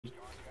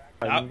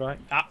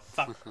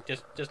Fuck.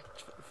 Just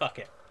fuck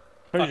it.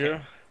 Fuck Fuck you.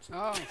 it.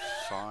 Oh,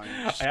 fine.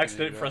 I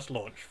accidentally pressed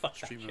launch. Fuck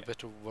that Stream a shit.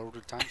 bit of World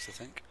of Tanks, I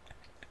think.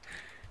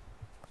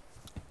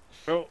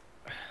 Well,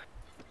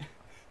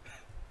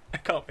 I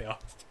can't be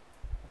asked.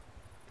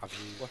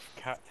 with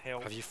cat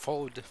tail. Have you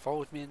followed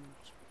me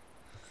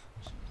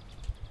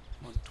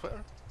on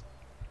Twitter?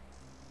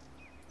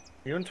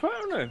 You on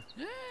Twitter now?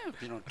 Yeah, I've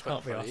been on I Twitter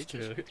can't be for asked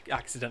ages. to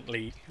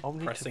accidentally I'll need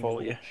to pressing follow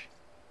you. launch.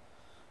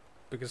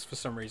 Because for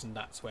some reason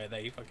that's where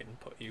they fucking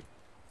put you.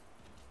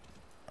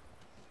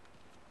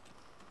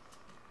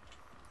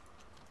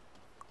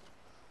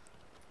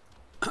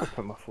 I'll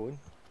put my phone.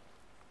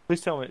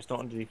 Please tell me it's not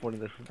underneath one of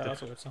the. Okay,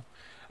 that's a good song.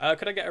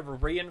 Could I get a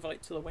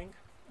re-invite to the wing?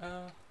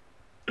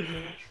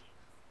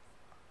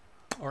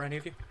 Or any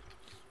of you?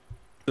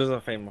 As soon as I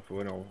find my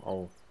phone,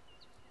 I'll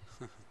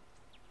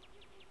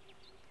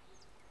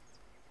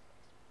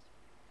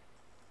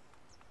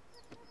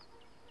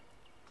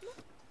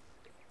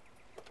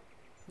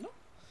No?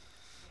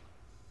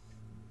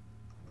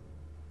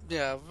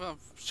 Yeah, I've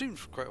streamed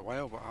for quite a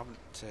while, but I haven't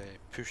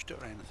pushed it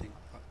or anything.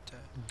 But Okay.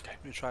 I'm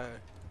going to try a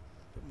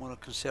bit more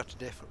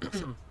concerted effort with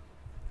it.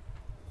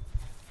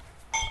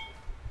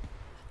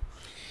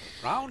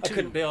 Round I two.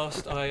 couldn't be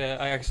asked. I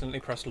accidentally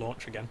pressed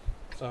launch again.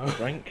 So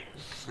drink.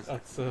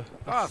 that's, Oh,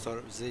 I thought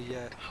it was the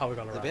how we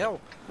got around. bell.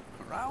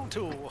 Round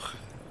two.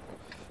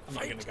 I'm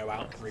not going to go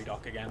out and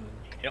redock again.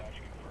 Yep.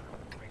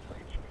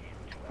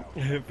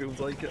 It feels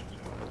like it.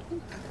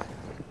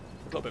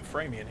 A little bit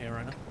framey in here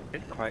right now.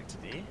 It's quiet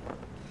today.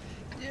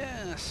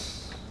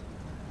 Yes.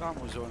 Van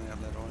was on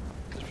earlier on.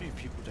 There's a few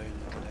people down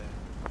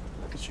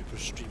at Super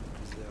Stream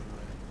because they're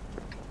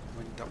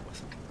linked up with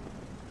him.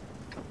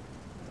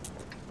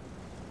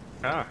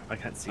 Ah, I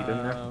can't see them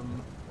there. No,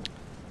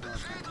 I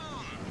can't.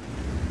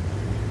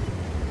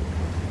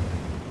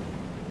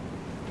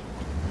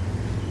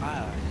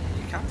 Ah,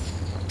 you can't.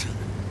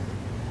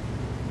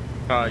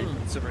 Aye,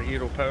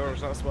 superhero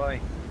powers, that's why.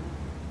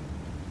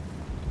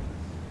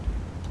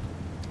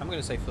 I'm going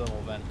to say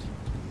thermal vent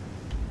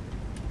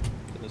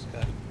for this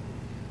guy.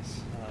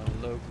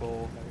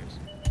 Local. There he is.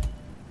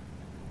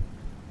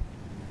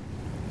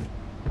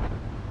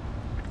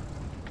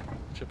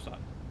 Ship side.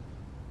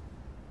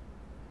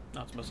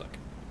 That's Mosaic.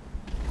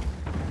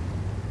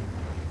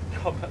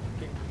 Combat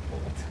looking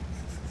report.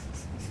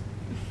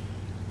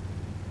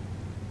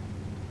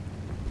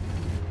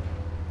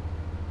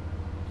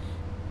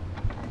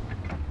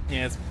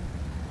 Yes.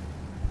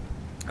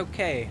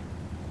 Okay.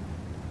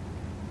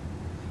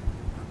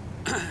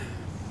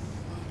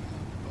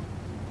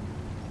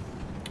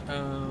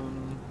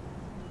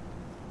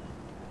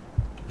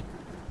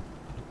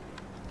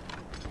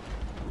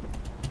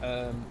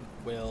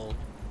 We'll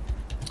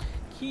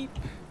keep.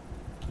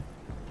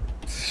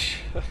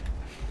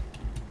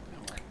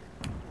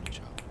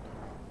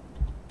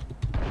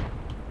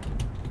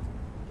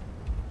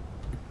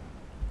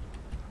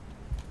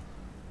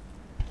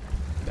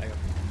 There you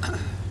go.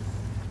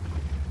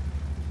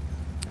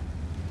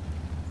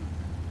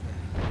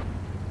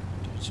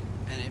 Do some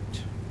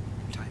inept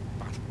type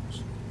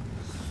battles.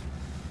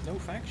 No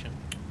faction.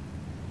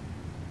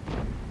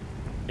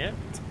 Yeah.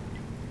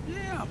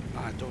 Yeah,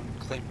 I don't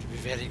claim to be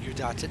very good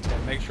at it.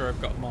 Make sure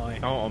I've got my.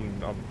 Oh,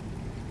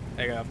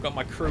 There you go. I've got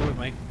my crew with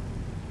me.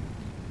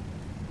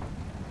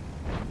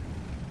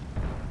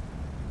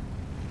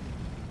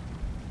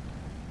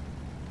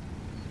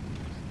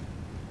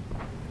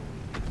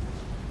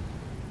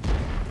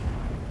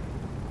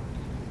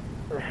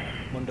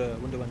 Wonder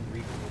when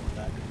Reed will be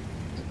back.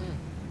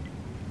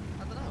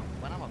 I don't know.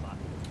 When am I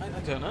back? I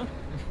don't know.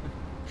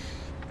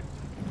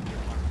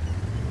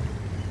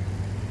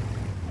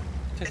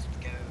 Let's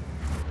go.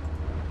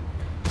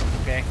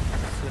 Okay,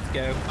 so let's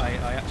go. I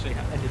actually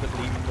ended up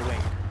leaving the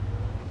wing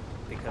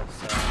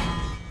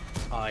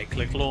because I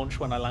clicked launch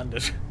when I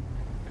landed.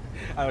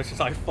 I was just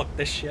like, fuck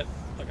this shit.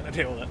 I'm not gonna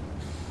deal with it.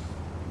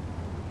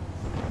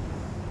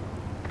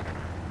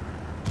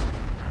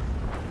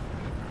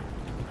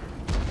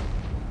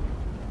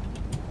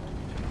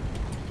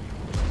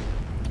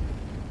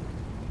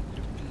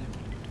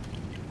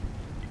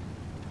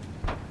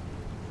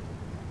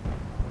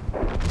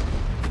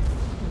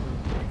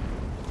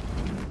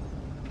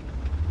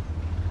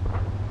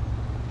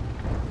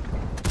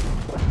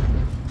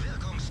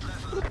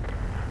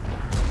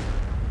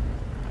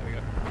 There we go.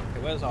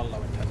 Okay, where's our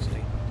low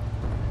intensity?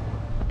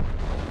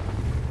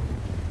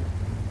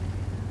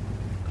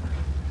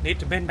 Need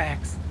to bin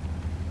bags.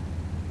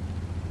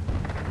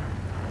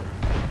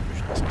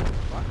 Push this guy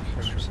back.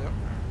 Push yourself.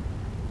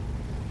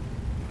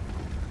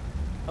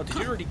 Oh, did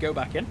you already go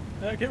back in?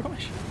 Okay,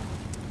 gosh.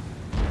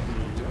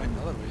 Do it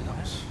another way, that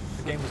was.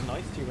 The game was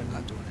nice to you when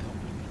That don't help.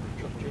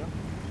 dropped you out.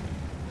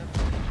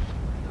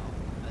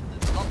 No. And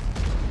it's not.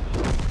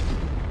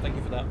 Thank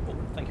you for that. Oh,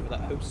 thank you for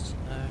that host,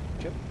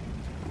 Chip.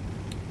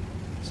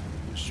 So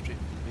go straight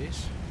to the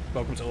base.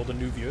 Welcome to all the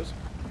new viewers.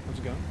 How's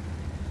it going?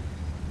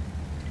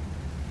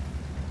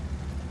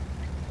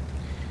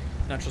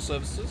 Natural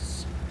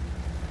services.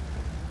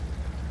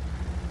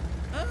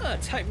 Ah,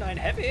 Type 9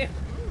 Heavy.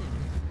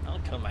 I'll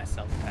kill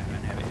myself, Type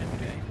 9 Heavy any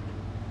day.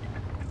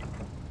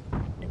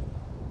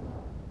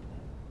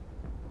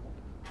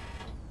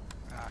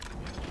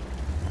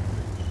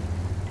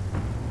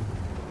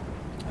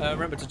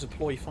 Remember to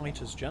deploy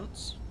fighters,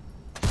 gents.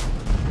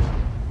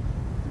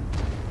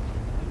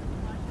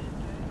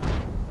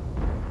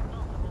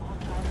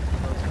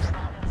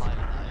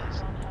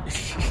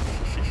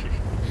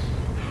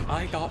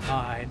 I got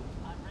mine.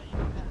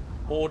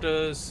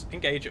 Orders,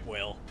 engage at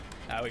will.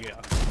 There we go.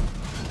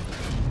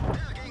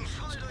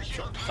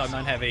 Type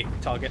 9 heavy,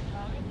 target.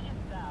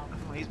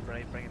 Oh, he's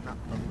brave bringing that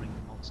bubbling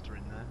monster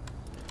in there.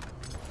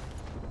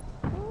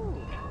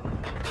 Ooh.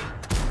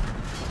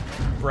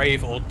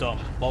 Brave or dumb?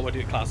 What would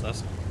you class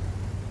as?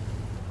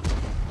 It's a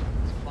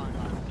fine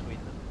line between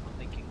them. I'm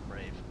thinking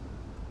brave.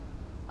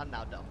 And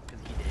now dumb,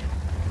 because he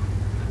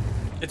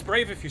did. It's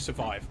brave if you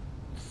survive.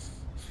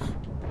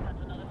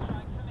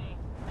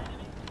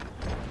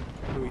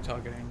 Who are we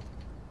targeting?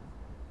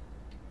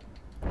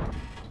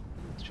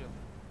 Sure.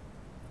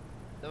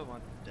 Never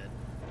mind, dead.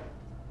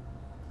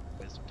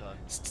 Waste of time.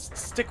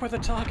 Stick with the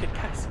target,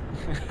 guys.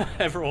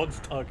 Everyone's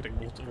targeting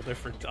multiple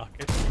different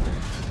targets.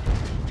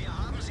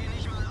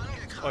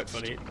 Quite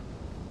funny.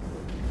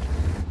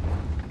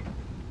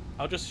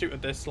 I'll just shoot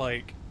at this,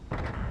 like,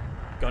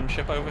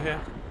 gunship over here.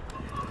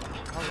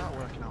 How's that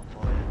working out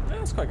for you? Yeah,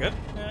 that's quite good.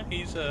 Yeah,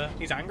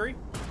 he's angry.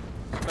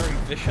 He's very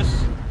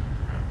vicious.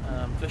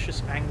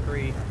 Vicious,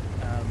 angry,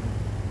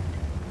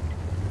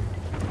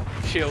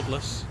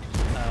 shieldless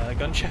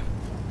gunship.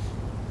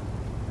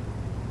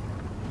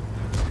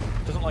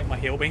 Doesn't like my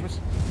heal beams,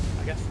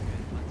 I guess.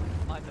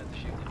 My turn to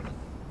shoot him.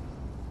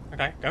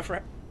 Okay, go for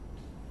it.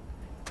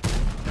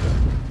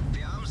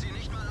 Wir haben sie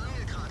nicht mal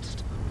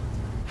angekratzt.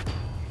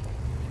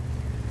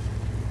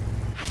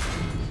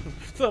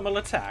 Thermal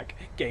attack,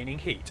 gaining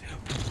heat.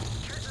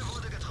 Kette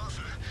wurde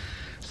getroffen.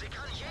 Sie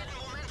kann jeden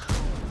Moment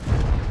raus.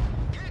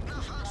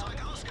 Gegnerfahrzeug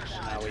Now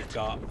ausgeschaltet. we've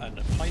got a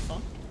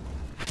python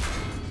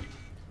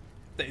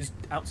that is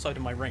outside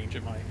of my range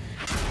of my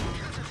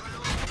Kette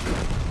verloren.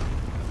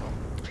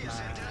 Wir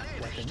sind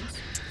erledigt. weapons.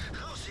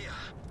 Raus hier.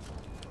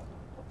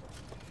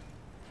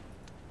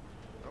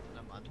 Oh,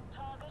 never mind.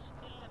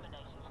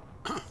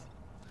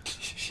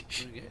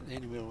 Don't get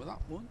anywhere with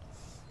that one.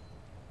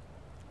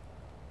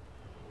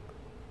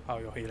 Oh,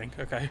 you're healing.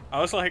 Okay.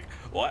 I was like,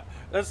 what?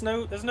 There's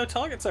no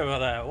targets over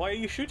there. Why are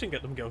you shooting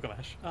at them,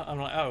 Gilgamesh? I'm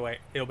like, oh wait,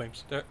 heal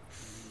beams. Do it.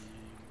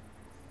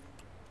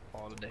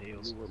 All of the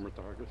heals.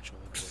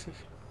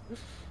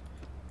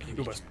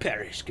 You must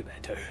perish,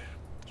 Commando.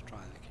 Let's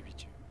try and give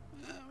it you.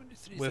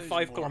 We're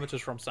 5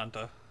 kilometers from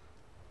center.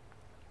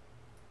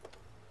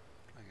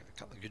 I get a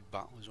couple of good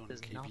battles on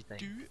There's KB2.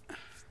 nothing.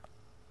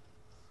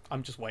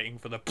 I'm just waiting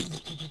for the.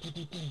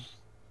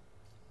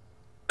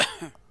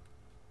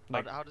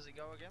 How does it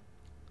go again?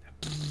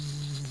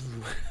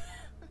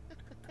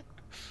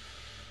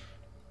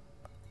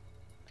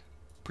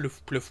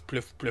 Ploof, ploof,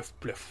 ploof, ploof,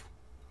 ploof.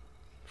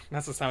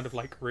 That's the sound of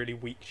like really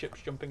weak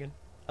ships jumping in.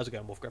 How's it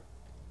going, Wolfgrab?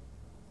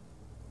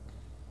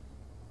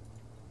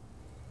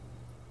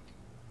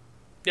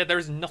 Yeah, there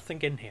is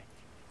nothing in here.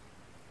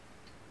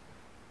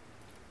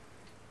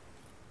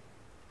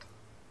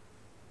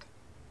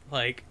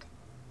 Like,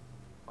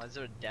 Why is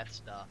there a Death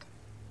Star?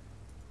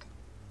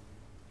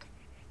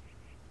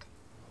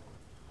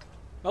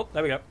 oh,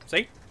 there we go.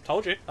 See?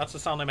 Told you. That's the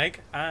sound they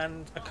make.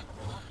 And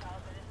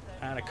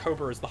a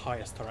Cobra is the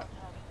highest turret.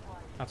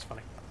 That's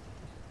funny.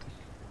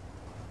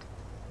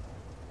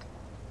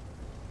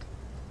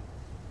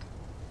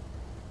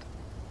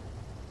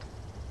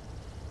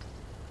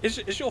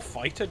 Is your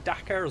fighter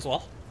Dakar as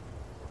well?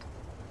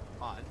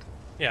 Mine?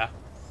 Yeah.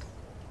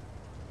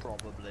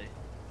 Probably.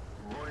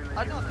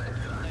 I don't know.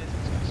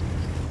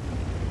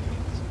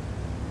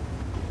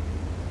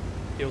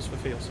 Heals for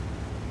feels.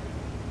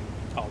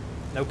 Oh,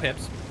 no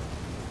pips.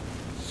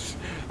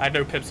 I had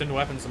no pips in the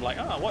weapons. I'm like,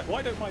 ah,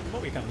 why don't my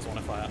multi-guns want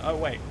to fire? Oh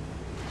wait,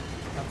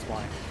 that's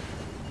why.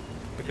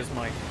 Because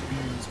my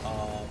beams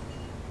are.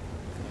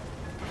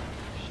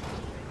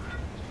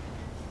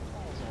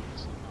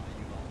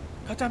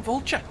 Goddamn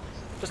vulture!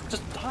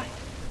 Just die.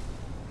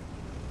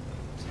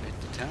 Let's head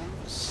to town,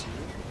 see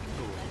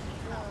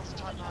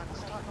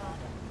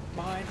what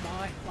Mine.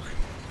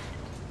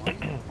 we can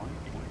go.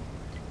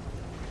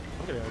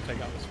 I'm gonna go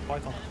take out this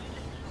python.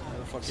 Where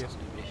the fuck he is?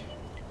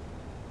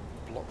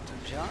 Blocked in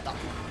chat.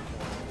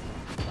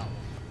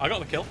 I got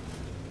the kill,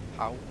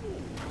 Ow.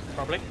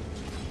 probably.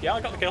 Yeah,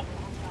 I got the kill.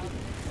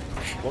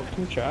 What's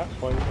in chat?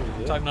 Why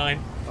is it? Type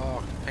 9.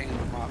 Oh, pinging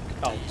the mark.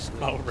 Oh,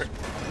 oh, rip.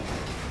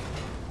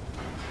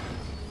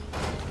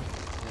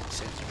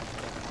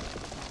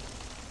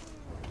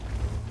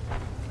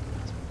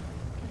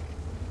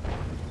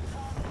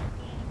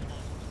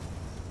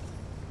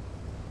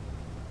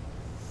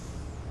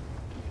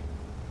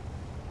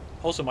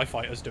 Also, my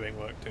fighter's doing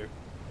work too.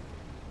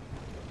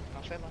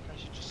 I feel like I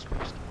should just switch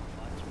to my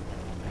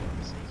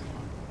fights.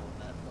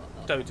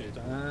 Don't do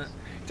that.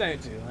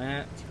 Don't do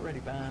that. It's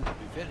really bad. Be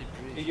very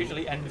brave. It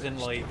usually ends in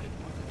like,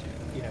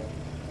 you know.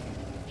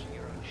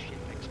 Your own shit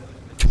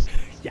experiments.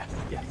 Yes.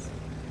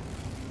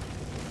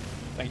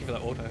 Thank you for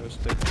that auto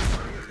host too. I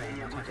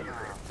think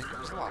it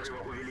was the last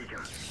one.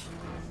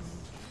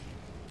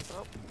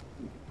 Well,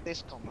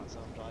 this combat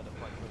zone dried up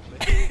quite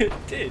quickly.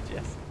 It did,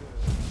 yes.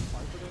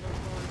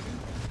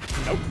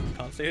 Nope,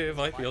 can't see a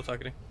Viper you're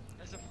targeting.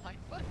 There's a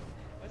Viper.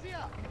 Where's he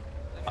at?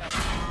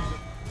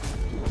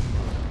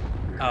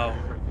 Oh.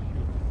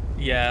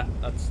 Yeah,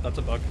 that's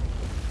a bug.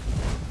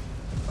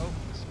 Oh,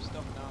 there's some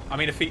stuff now. I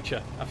mean a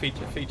feature. A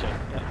feature,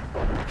 yeah.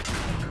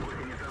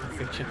 A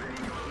feature.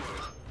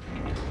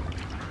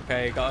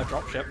 Okay, got a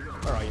dropship.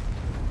 Where are you?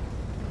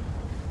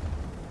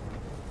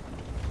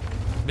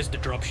 Mr.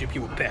 Dropship,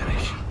 you will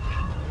perish.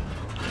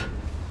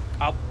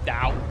 Oh,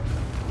 ow.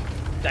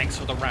 Thanks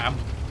for the ram,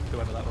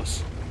 whoever that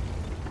was.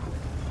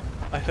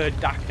 I heard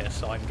Daka,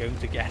 so I'm going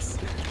to guess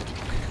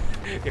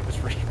it was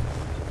Reap.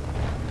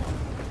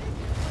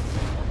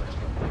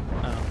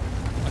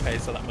 Oh. Okay,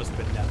 so that must have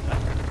been down there.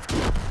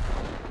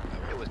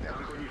 It was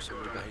down.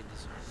 Somebody behind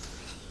us.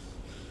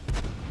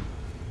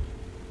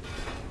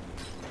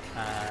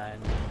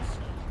 And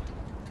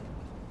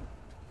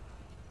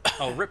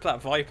oh, rip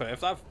that Viper. If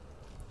that,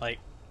 like,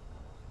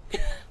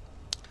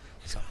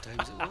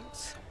 Sometimes it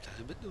works,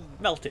 sometimes it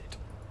doesn't. melt it.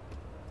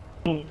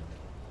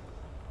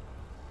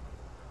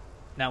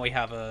 Now we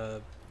have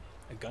a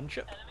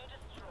gunship.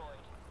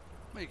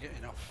 Might get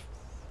enough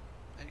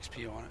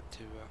XP on it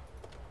to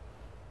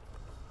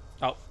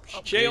Oh,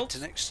 upgrade shield! to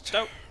next.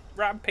 Don't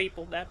ram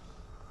people. That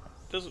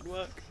doesn't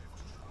work.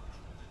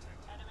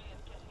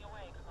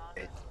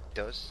 It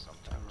does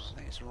sometimes. I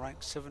think it's rank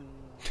 7.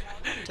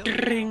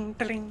 Dring,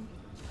 dring.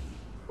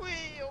 Whee!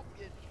 Oh,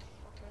 yeah.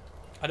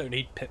 I don't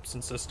need pips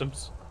and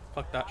systems.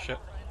 Fuck that shit.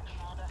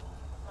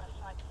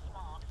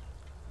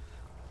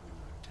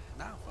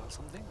 Now for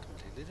something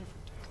completely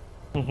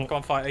different. Go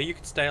on, fighter. You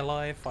can stay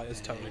alive. Fighter's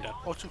totally dead.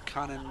 Auto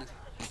cannon.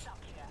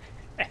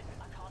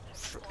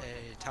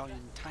 Italian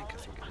tank, I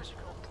think it is.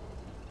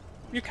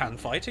 You can,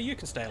 fighter. You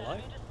can stay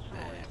alive.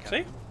 Can't See?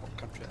 remember what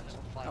country it is.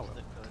 Fight Oh, that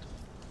well. good.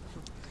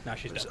 Now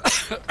she's dead.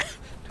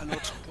 An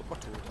auto.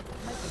 What?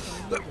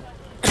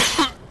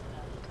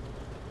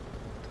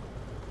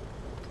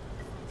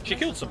 She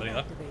killed somebody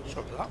though.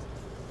 Sorry about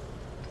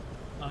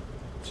that.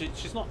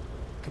 She's not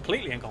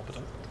completely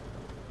incompetent.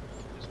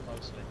 Just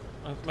mostly.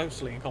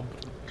 Mostly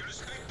incompetent.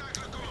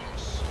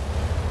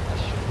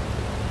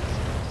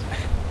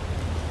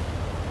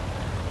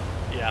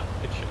 Yeah,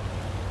 it should.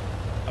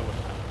 I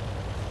wouldn't have.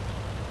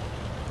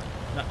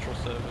 Natural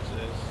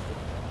services.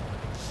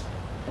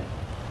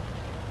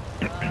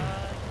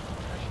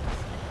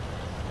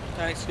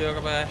 Thanks,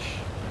 Gilgamesh.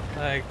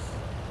 Thanks.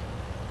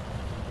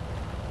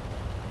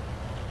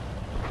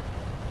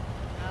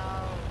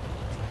 No.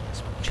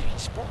 Some change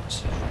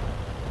spots.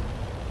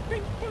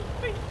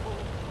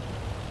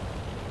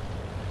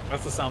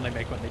 That's the sound they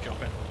make when they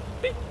jump in.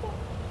 Bing, bong.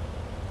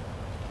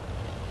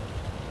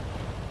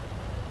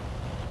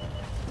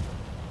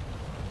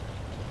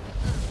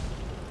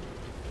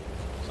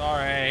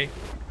 Sorry.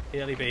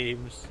 Healy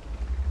beams.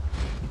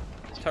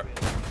 Tur-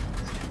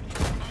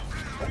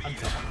 I'm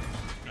sorry.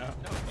 No.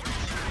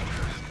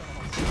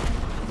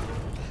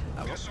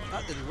 Ah, well,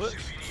 that didn't work.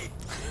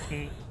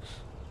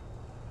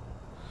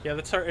 Yeah,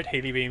 the turreted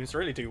Healy beams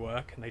really do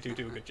work, and they do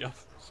a good job.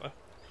 So.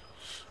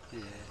 Yeah.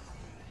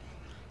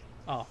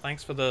 Oh,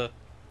 thanks for the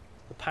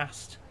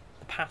past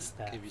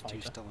there. Give you two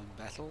fighter. still in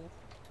battle.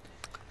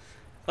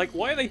 Like,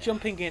 why are they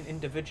jumping in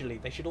individually?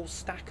 They should all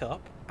stack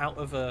up out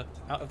of the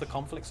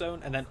conflict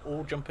zone and then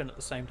all jump in at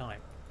the same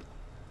time.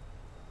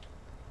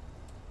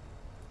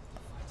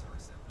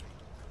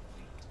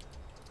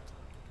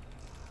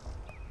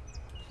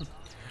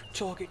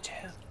 Target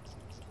 10.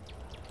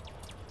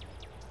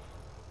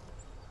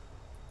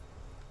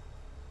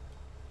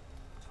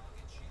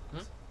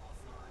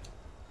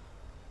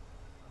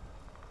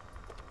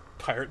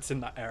 Pirates in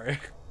that area.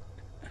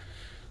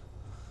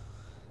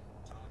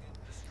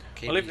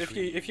 Well,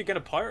 if you're gonna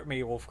pirate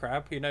me, Wolf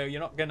Crab, you know you're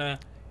not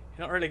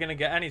really gonna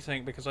get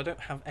anything because I don't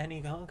have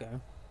any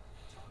cargo.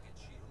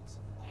 You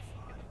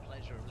have the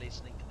pleasure of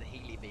listening to the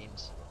Healy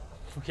beams.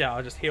 Yeah,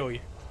 I'll just heal you.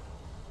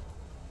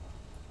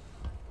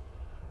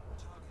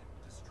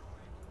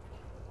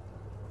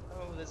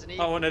 Oh, there's an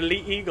eagle. Oh, an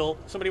elite eagle.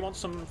 Somebody wants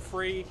some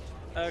free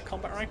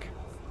combat rank?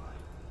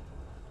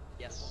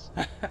 Yes.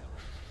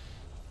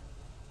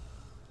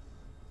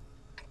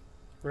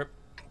 Rip.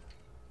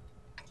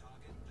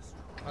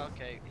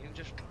 Okay,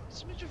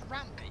 somebody just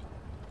ran me.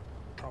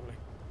 Probably.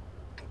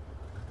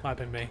 Might have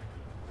been me.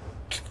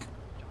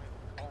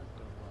 Oh,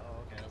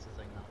 okay, that's the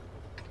thing now.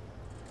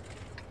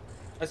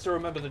 I still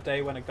remember the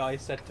day when a guy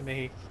said to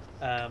me,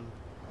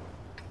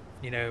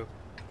 you know,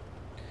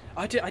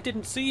 I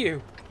didn't see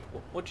you.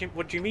 What do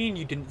you mean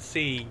you didn't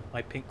see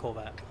my pink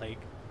Corvette? Like,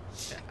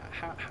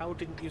 how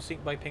didn't you see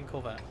my pink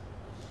Corvette?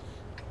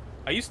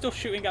 Are you still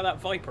shooting at that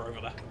Viper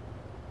over there?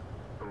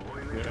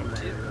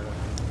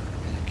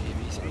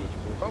 KV3.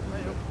 Oh,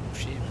 mate, oh,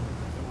 shame.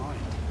 Never mind.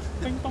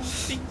 Bing bong,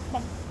 ding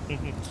bong.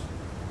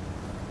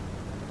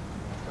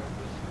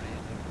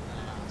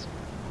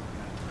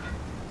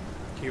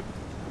 Cute.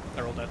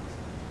 They're all dead.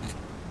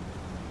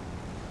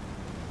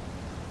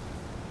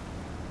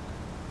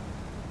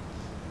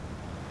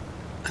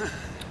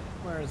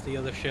 Where is the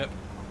other ship?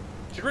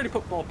 Should really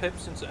put more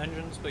pips into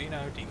engines, but you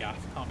know, degaff,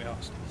 can't be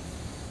asked.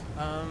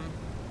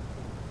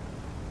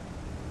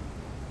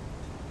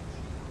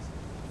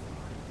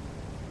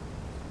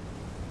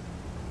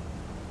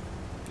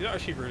 You don't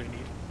actually really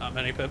need that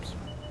many pips.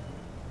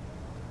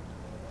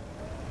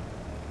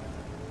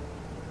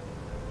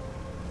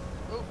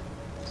 Oh,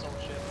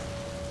 assault ship.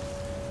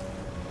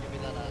 Give me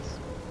that ass.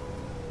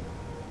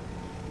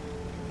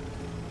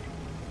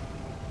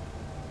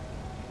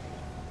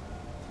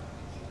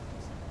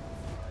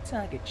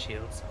 Target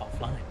shields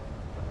offline.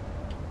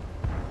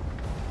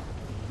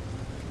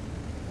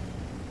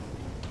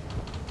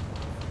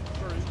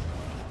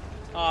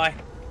 Hi.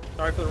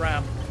 Sorry for the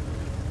ram.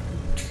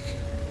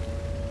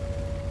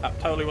 That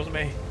totally wasn't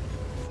me.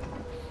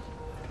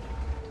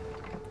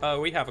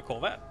 We have a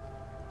Corvette.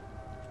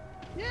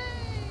 Yay!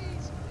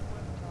 Something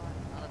worth a time.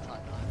 And a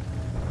Type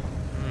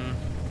 9.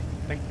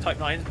 I think Type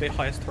 9 is the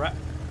highest threat.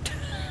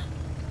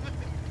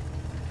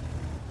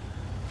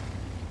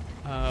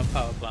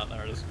 Power plant,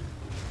 there it is.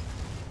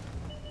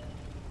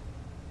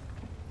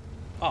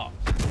 Oh.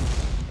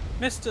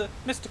 Mr.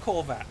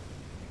 Corvette.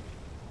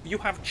 You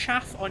have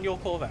chaff on your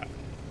Corvette.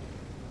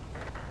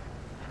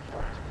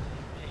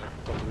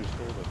 Got to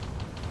restore it.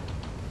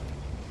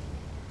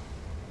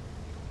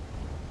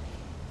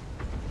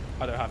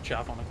 I don't have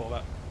chaff on a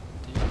Corvette.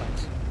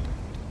 Thanks.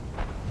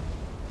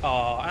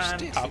 Oh, and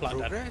State power of plant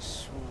dead.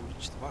 progress. We'll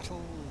reach the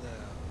battle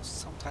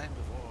sometime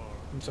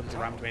before. Something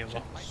rammed me as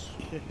well.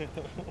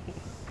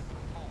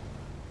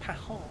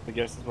 I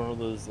guess it's one of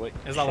those like.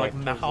 Is that like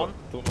tractors Mahon?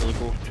 that don't really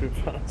go too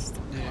fast.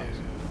 No.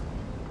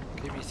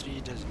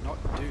 KB3 does not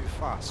do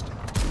fast.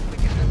 We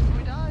get him before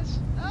he dies.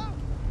 No!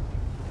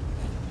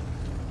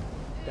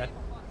 Dead.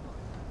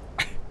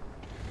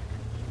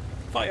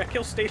 Fire,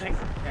 kill stealing.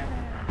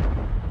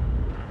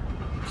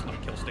 It's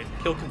not kill stealing,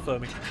 kill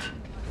confirming.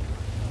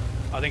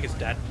 I think it's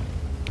dead.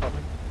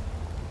 Probably.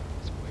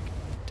 It's quick.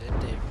 Dead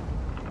Dave.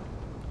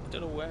 I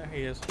don't know where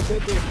he is.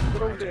 They're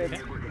all dead.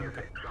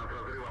 Okay.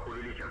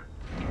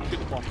 Shoot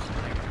the bombs.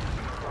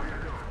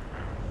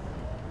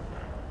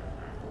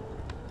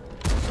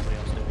 Somebody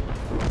else did it.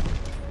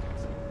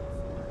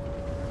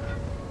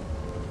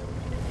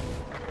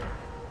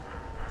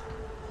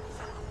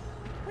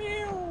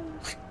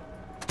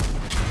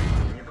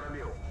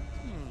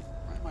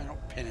 Why am I not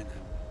pinning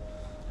him?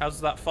 How's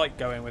that fight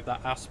going with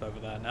that asp over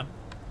there, Nem?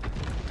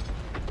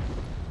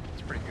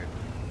 It's pretty good.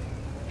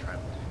 Trying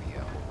to do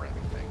the whole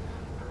ramming thing.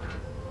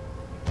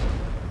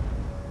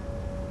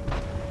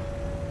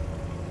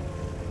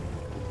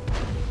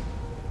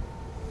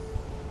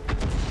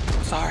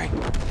 Sorry.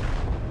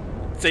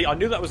 See, I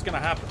knew that was going to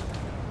happen.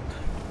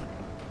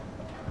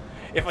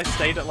 If I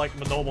stayed at like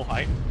the normal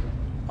height,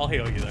 I'll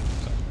heal you though.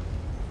 So.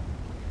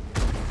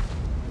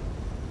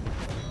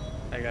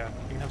 There you go.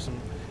 You can have some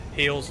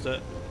heals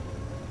that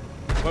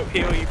won't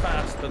heal you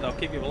fast, but they'll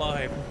keep you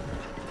alive.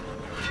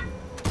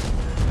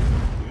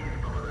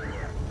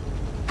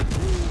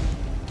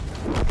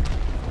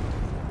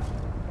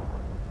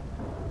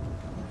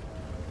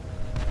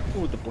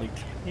 Oh, the bleed.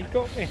 You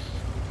got me.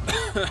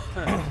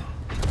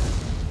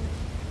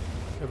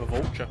 We have a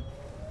vulture.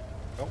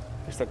 Oh,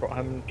 at least I got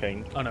him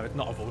kind. Oh no, it's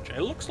not a vulture.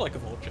 It looks like a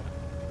vulture,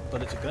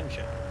 but it's a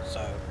gunship.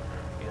 So,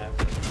 you know.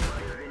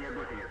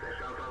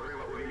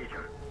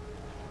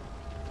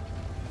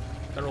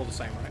 They're all the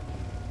same, right?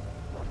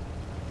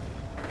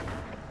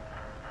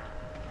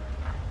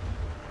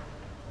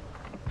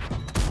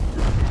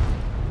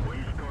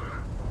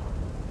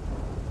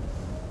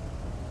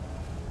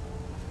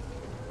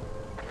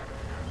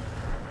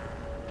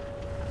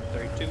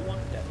 Three, two, one,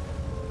 dead.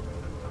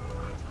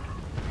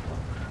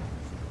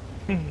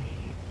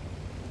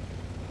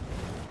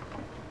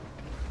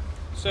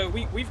 So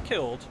we've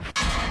killed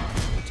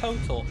a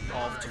total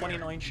of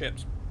 29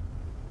 ships.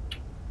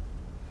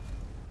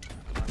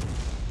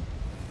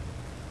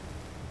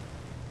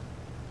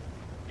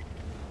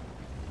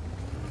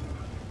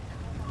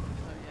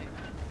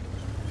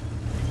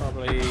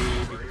 Probably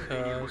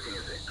because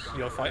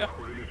you're a fighter.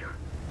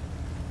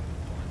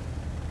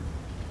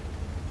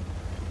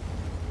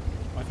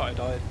 My fighter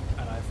died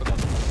and I forgot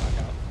to put it back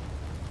out.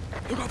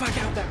 You go back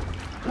out there!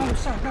 No,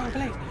 sir, no,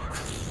 please!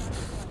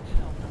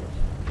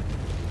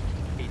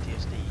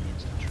 PTSD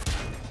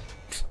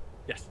instant.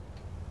 Yes.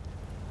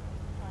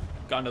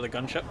 Got another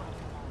gunship.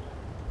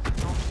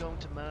 I'm going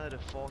to murder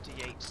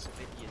 48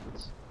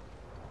 civilians.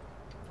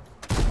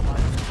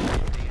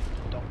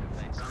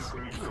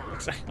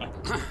 Exactly.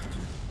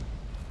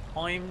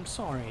 I'm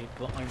sorry,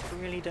 but I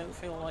really don't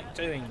feel like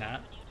doing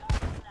that.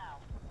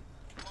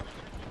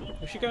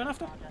 Who's she going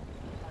after?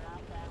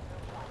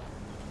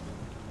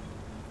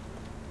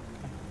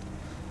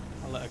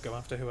 I'll let her go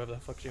after whoever the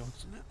fuck she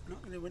wants.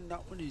 Not going to win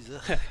that one either.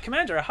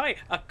 Commander, hi!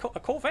 A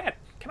Corvette!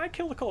 Can I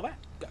kill the Corvette?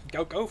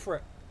 Go for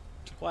it.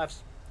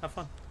 Whatevs. Have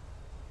fun.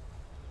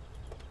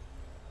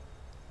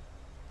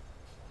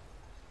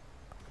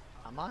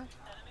 Am I?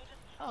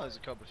 Oh, there's a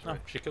Cobra 3. Oh,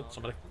 she killed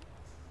somebody.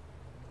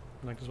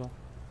 I think as well.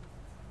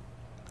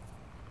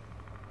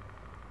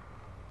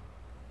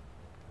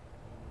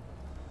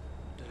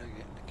 Did I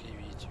get the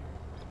KV2?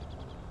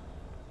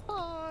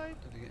 Bye!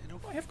 Did I get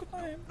enough? I have good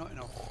time. Not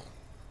enough.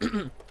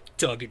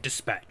 Target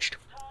dispatched.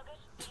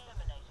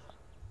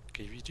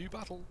 KV2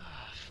 battle.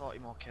 40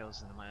 more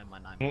kills than my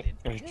 9 million.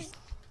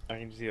 I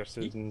can see her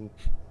Susan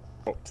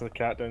talk to the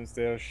cat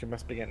downstairs. She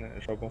must be getting into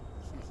trouble.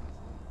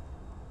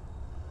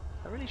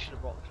 I really should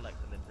have brought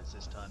Collect the Limpets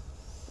this time.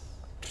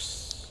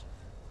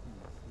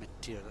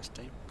 Mid-tier this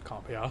time.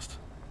 Can't be asked.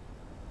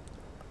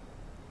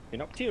 You're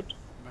not tiered.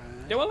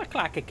 Right. Do I look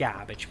like a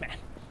garbage man?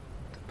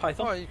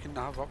 Python? Oh, you can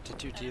have up to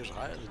 2 tiers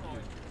higher than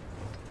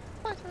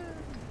you.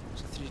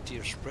 It's a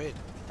 3-tier spread.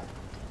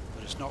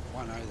 But it's not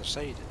one either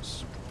side,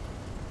 it's...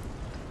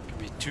 It can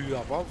be 2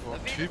 above or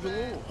 2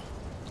 below.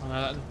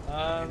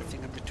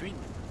 Anything in between.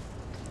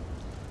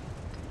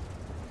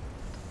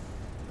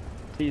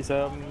 He's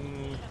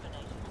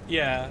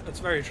yeah, that's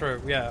very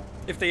true, yeah.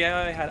 If the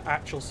AI had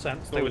actual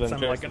sense, they would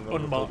send like an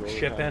unmarked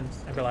ship in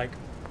and be like,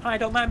 "Hi,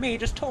 don't mind me,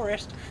 just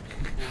tourist."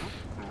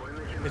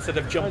 Instead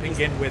of jumping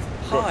in with,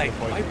 "Hi,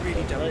 I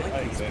really don't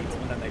like these people,"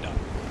 and then they die.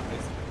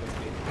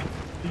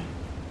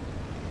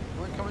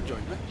 Well, come and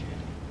join me.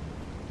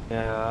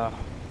 Yeah.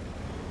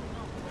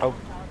 Oh,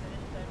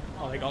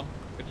 Oh, they gone.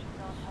 Good.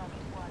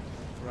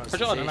 Whereas I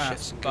don't the know,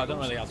 shits and but I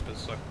don't giggles. really ask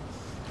so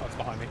that's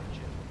behind me.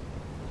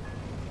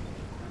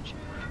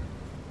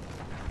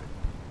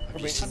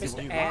 Have you seen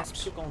the new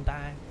maps? you're gonna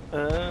die.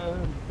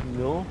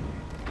 no.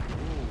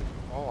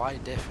 All high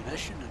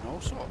definition and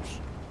all sorts.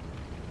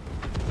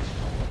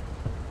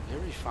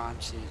 Very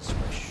fancy and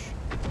swish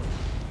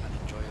and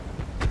enjoyable.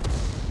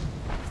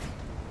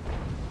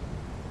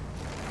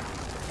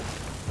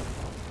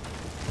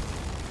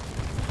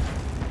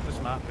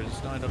 This map is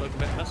starting to look a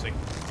bit messy.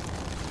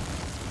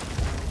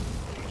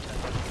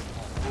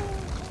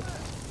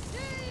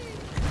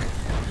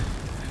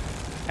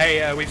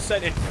 Hey, we've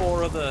sent in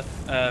four other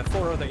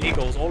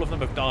eagles. All of them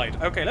have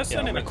died. Okay, let's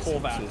send in a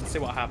Corvette and see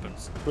what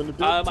happens.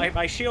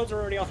 My shields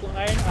are already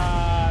offline,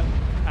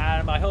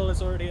 and my hull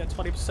is already at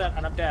 20%,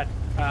 and I'm dead.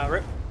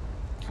 Rip.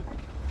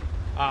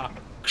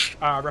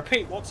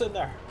 Repeat. What's in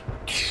there?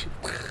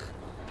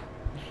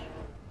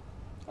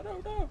 I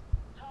don't know.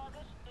 Oh,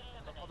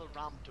 the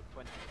RAM took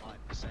 25%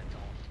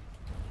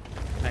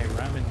 off. Hey,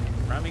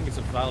 ramming is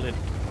a valid,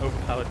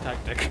 overpowered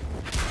tactic.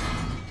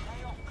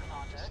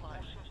 Just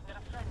like,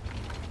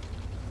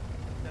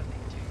 don't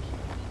need to keep.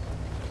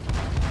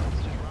 Let's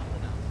just ram the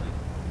damn thing.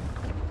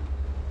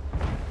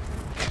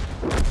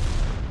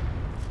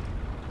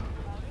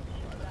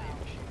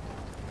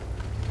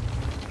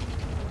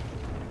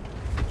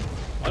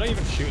 I don't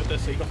even shoot at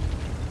this eagle.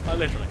 I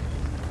literally.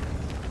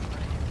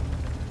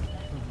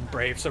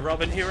 Brave Sir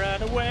Robin, he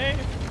ran away.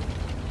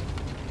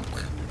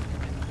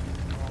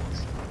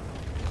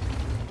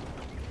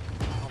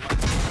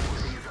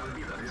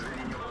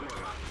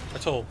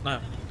 At all, no.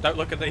 Don't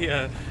look at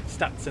the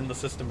stats in the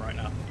system right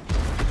now.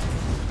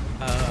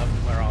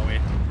 Where are we?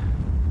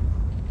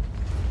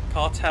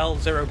 Cartel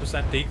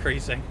 0%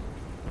 decreasing.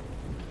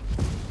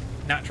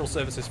 Natural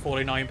services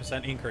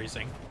 49%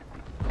 increasing.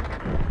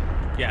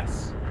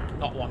 Yes,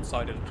 not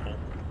one-sided at all.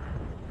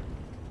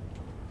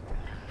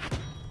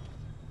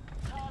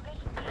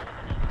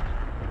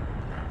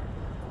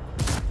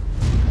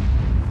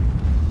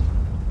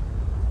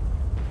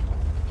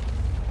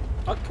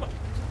 Oh, come on.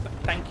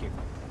 Thank you.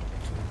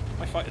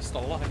 My fighter's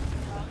still alive.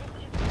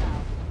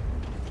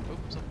 Oh,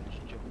 someone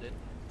just jumped in.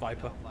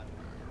 Viper.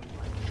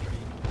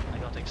 I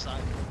got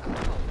excited.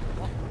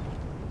 What?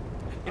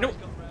 You know, He's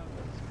got round.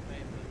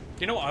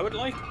 you know what I would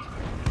like?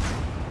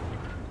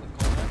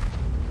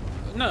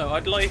 No,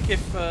 I'd like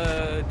if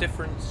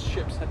different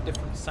ships had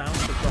different sounds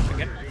for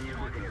dropping in.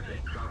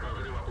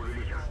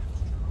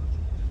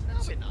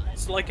 That'd be nice.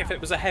 It's like if it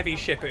was a heavy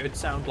ship, it would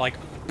sound like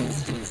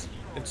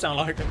it'd sound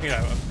like, you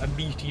know, a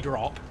meaty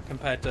drop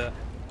compared to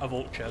a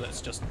vulture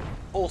that's just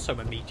also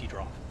a meaty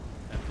drop.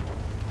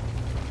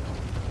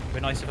 It'd be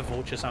nice if a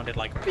vulture sounded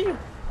like pew.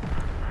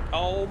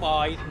 Oh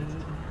my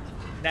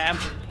damn,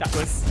 that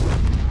was.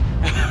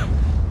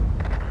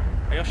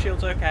 Are your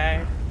shields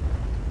okay?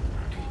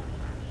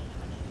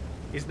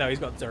 He's got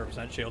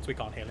 0% shields, we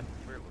can't heal him.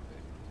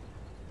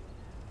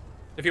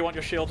 If you want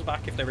your shields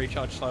back, if they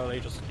recharge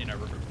slowly, just, you know,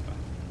 remove them.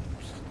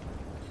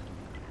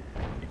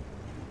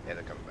 Yeah,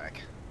 they're coming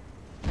back.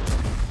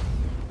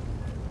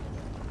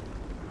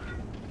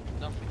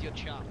 Enough with your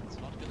chat, it's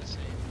not gonna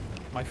save.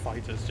 My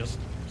fighter's just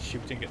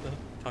shooting at the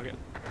target.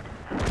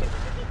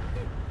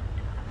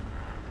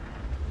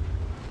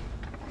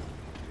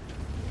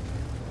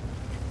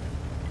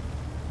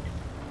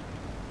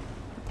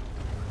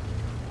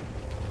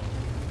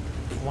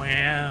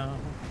 Wow.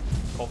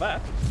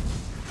 Corvette?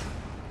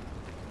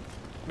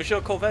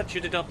 Monsieur Corvette,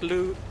 you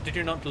did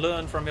you not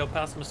learn from your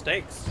past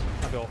mistakes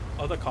of your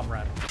other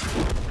comrade?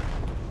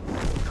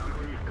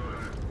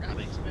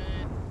 Rabbits,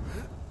 man.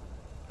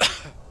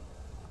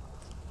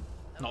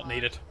 Not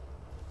needed.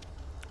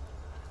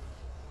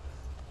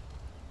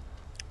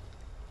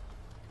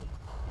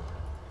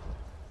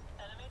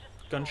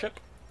 Gunship?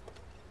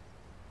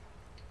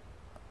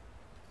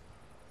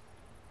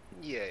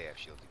 Yeah, I have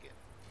shields again.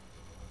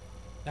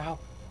 No.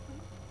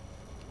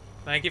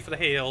 Thank you for the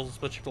heals,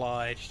 much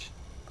obliged.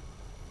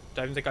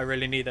 Don't think I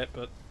really need it,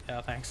 but yeah,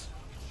 thanks.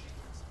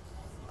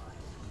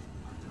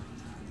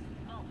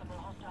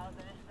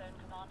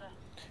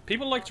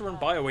 People like to run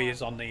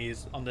BioEs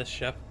on this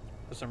ship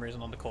for some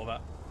reason on the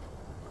Corvette.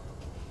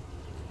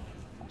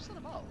 What's that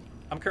about?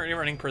 I'm currently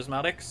running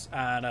prismatics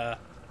and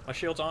my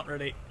shields aren't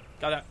ready.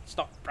 Gotta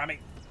stop ramming.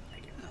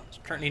 Thank you.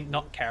 Currently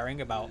not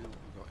caring about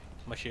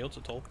my shields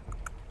at all.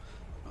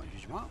 Not a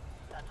huge amount.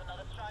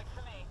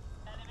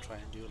 Try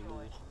and do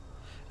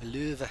a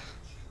lure.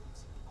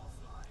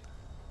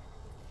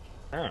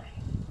 Ah.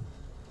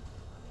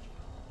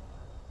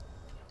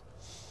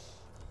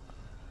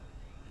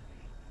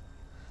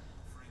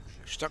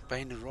 Stuck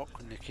behind the rock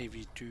on the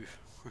KV2.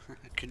 I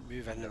couldn't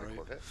move in or Another out.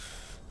 Corvette.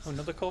 Oh,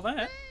 another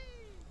Corvette.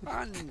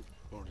 And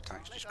one of the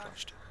tanks just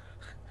crashed.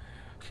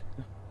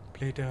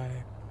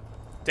 Playtime.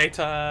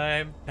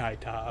 Daytime.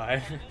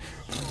 Nighttime.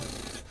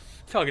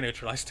 Target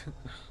neutralized.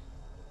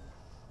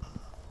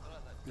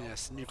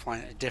 Yes, the new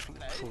planet is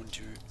definitely prone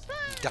to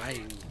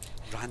dying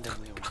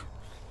randomly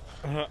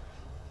on you.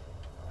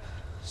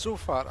 So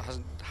far it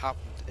hasn't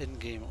happened in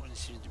game, it only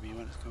seems to be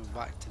when it's coming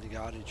back to the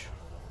garage.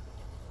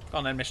 Go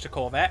on then, Mr.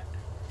 Corvette.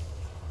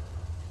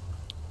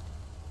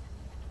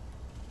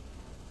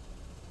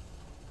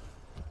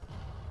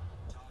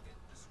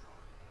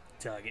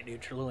 Target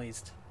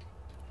neutralized.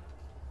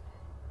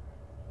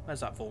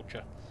 Where's that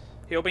vulture?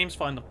 Heal beams,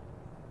 find them.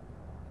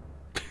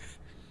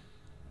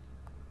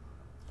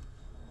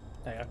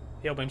 There you go.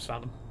 Heal beams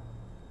found them.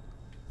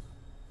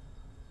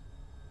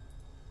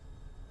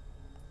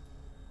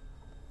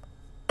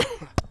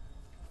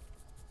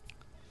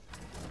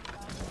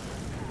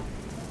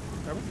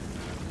 Cover.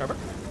 Cover.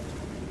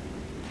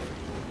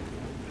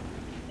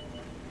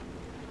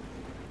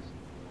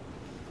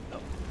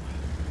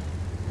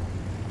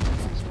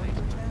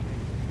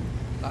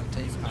 That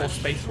time Or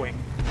space wing.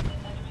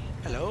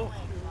 Hello?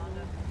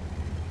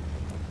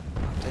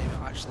 That time it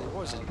actually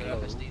was in game.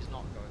 FSD's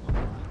not going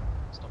on.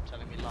 Stop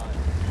telling me lies.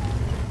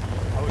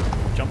 I would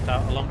have jumped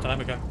out a long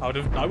time ago. I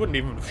wouldn't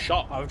even have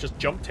shot. I would have just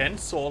jumped in,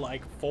 saw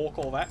like 4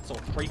 Corvettes or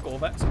 3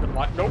 Corvettes, and been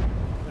like, nope,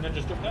 and then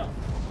just jumped out.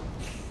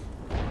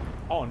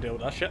 I won't deal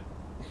with that shit.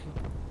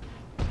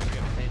 We're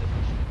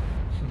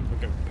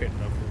getting paid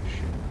enough for this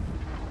shit.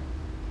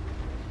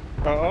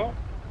 Uh-oh.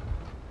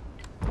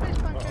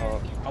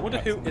 I wonder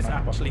who is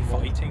actually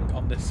fighting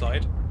on this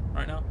side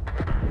right now.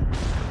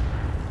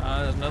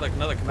 There's another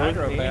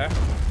commander over there.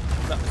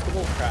 Is that Mr.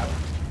 Wolfcrab?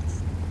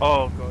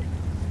 Oh god.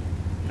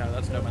 No,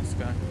 that's No Man's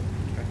Sky.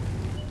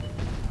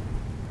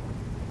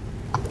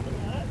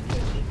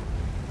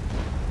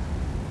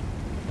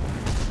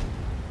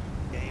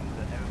 Game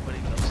that everybody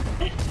loves.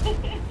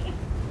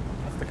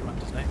 That's the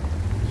commander's name.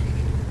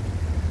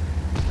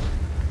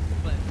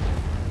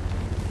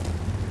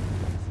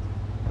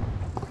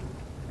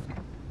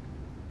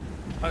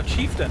 Oh,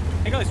 Chieftain!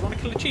 Hey guys, want to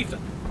kill a Chieftain?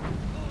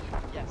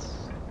 Yes.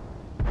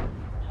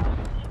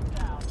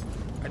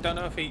 I don't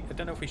know if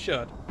he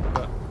should,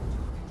 but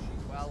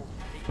Well,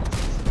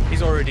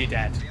 he's already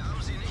dead. Wir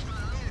haben sie nicht mal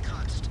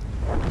angekratzt.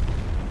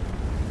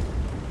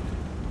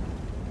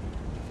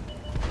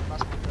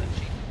 must be the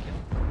cheap kill.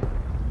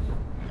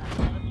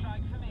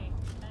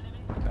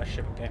 That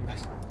shipping game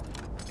mess.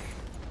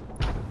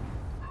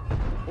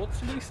 What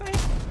did he say?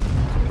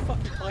 Are you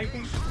fucking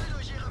typing? Voll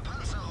durch ihre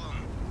Panzerung.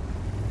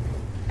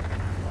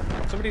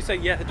 Somebody say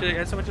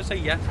yeah. Someone just say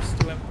yes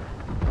to him.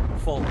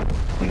 Full. Whoever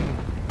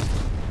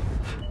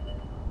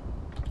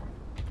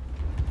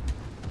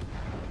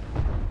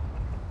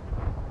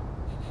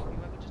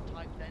just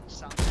typed then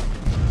sounds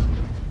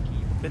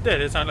It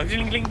did. It sounded like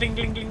ding ding ding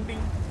ding ding ding.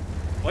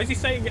 Why is he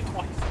saying it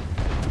twice?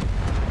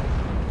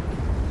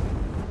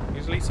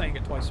 He's at least saying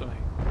it twice for me.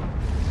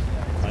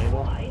 That's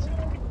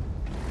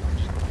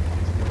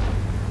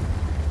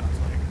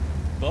like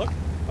bug?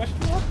 Question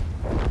mark?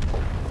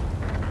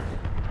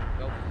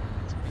 Nope.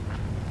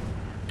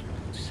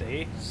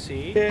 See?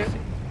 Yeah. See.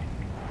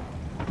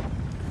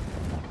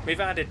 We've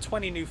added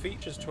 20 new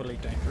features to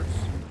Elite Dangerous.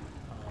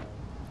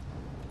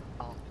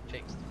 I'll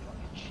fix the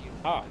fucking shield.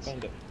 Ah,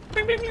 found it.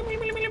 Bling, bling, bling, bling,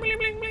 bling, bling, bling,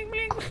 bling, bling,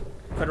 bling.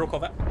 Federal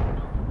Corvette.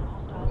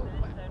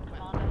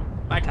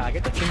 My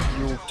target.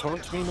 You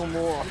taunt me no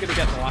more. I'm gonna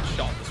get the last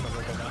shot of this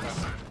Federal Corvette.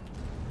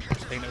 I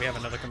think that we have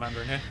another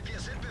commander in here. Wir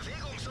sind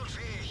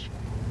bewegungsunfähig.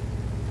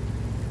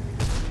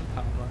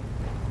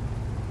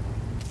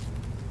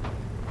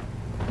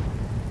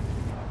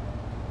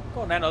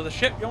 Go on then, other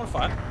ship. You want to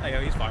fire? There you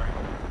go, he's firing.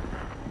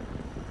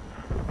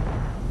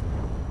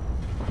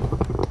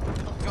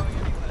 Not going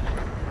anywhere.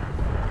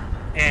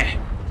 Eh.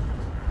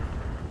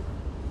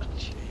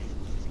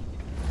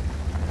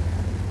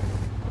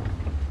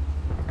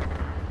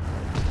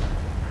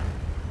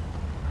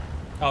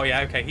 Oh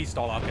yeah, okay, he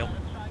stole our kill. Do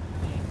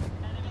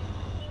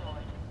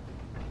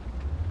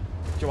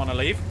you want to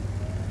leave?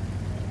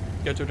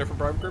 Go to a different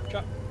private group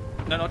chat?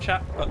 No, not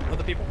chat, but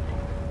other people.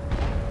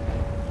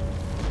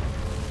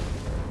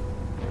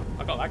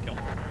 I got that kill.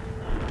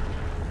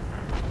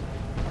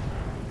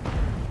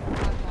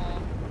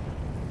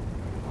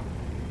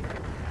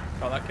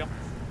 Got that kill.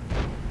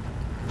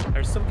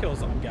 There's some kills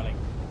that I'm getting.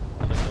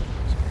 Other kills.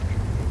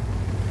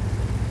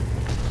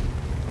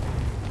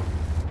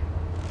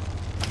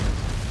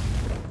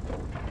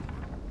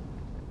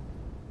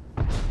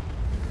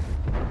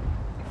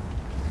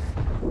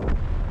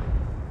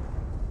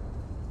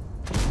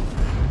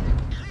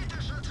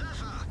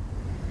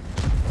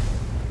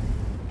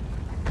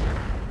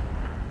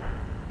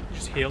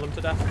 heal them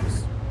to death.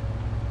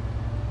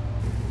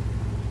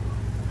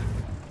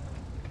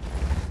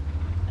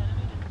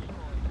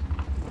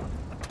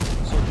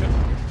 Soldier.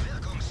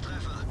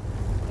 Wirkungstreffer.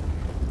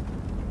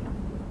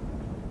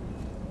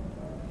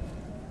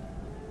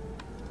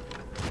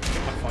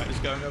 My fighter's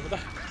going over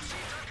there.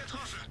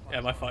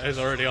 Yeah, my fighter's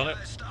already on it.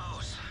 Ist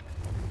aus.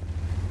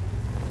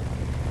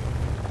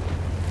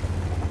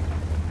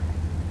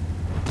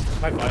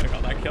 My fighter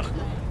got that kill.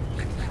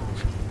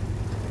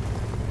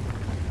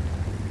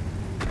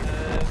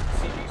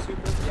 CG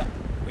Super? Yeah,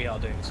 we are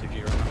doing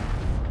CG right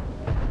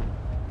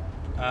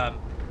now.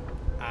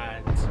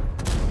 And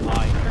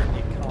I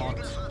currently can't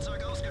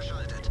Gegenfahrzeug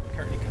ausgeschaltet.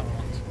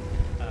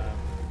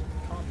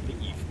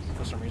 can't leave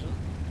for some reason.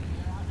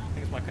 I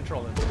think it's my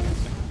controller.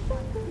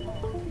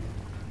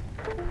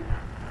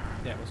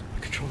 Yeah, it was my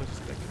controller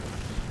disconnected.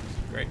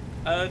 Great.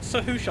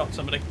 So who shot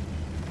somebody?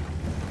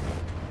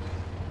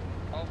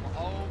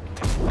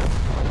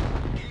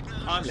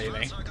 I'm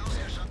leaving.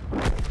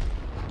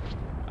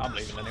 I'm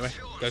leaving anyway.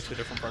 Go to a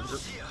different front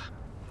group.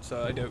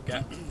 So I don't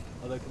get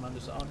other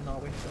commanders on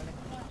Norway journey.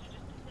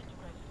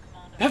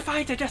 The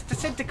fighter just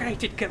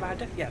disintegrated,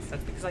 Commander! Yes,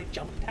 that's because I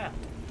jumped out.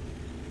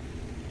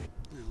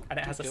 And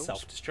it has a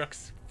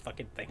self-destruct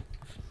fucking thing.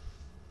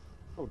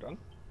 Well done.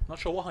 Not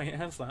sure why it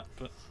has that,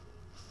 but...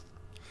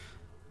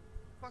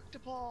 Back to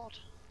port.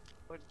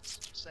 But it's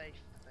safe,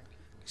 I think.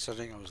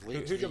 Considering I was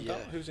late Who to jumped the,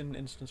 out? Who's in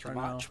instance the right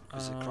match now?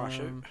 because it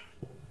crashed out.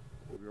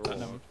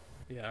 No.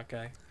 Yeah,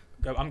 okay.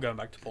 I'm going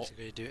back to port. So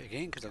going to do it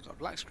again because I've got a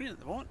black screen at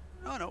the moment.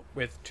 Oh no.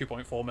 With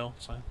 2.4 mil,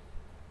 so...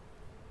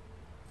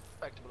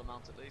 Respectable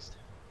amount at least.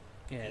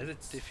 Yeah,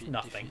 it's Defeat,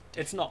 nothing. defeat,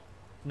 It's not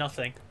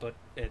nothing, but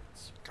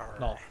it's Grr.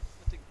 not. I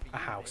think for A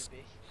you, house.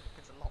 maybe.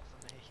 It's a lot for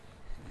me.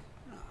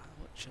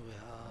 What shall we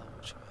have?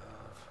 What shall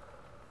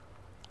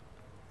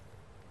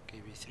we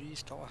have? KB3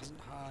 still hasn't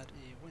had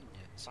a win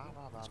yet. So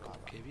let's go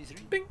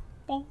KB3. Bing,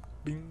 bong,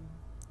 bing.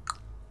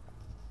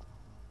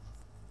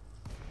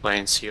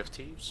 Playing Sea of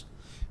Thieves.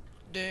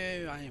 No,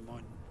 I am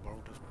on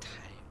World of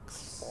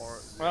Tanks.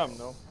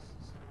 No.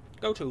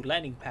 Go to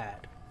landing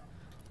pad.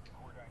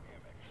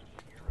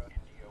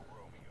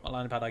 What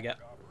landing pad I get?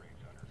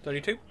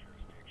 32?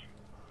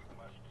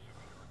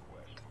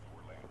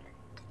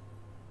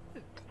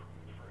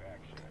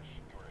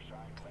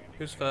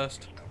 Who's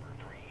first?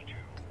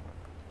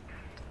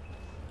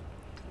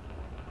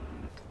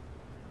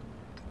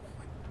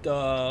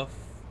 The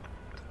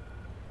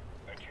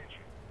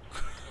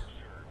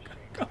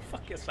Go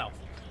fuck yourself.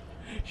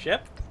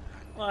 Ship?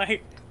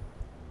 Like...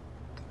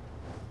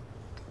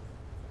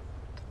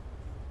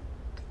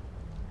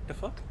 The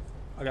fuck?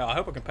 Okay, I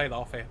hope I can pay that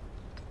off here.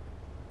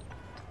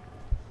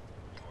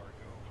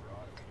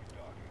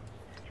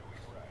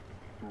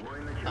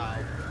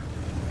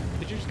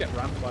 Did you just get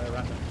rammed by a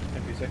random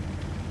NPC?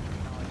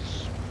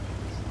 Nice.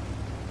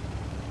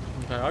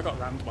 Okay, I got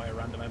rammed by a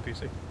random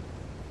NPC.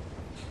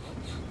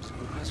 Let's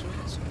go this way.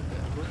 So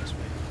better go this way.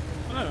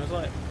 I know, it's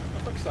like, I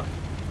fuck stuff.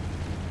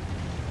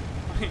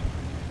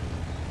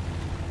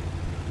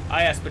 Ah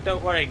yes, but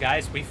don't worry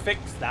guys, we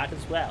fixed that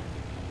as well.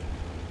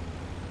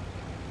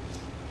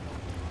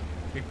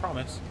 We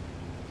promise.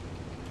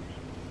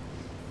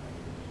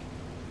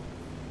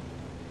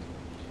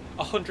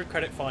 100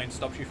 credit fine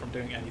stops you from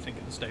doing anything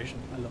at the station.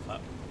 I love that.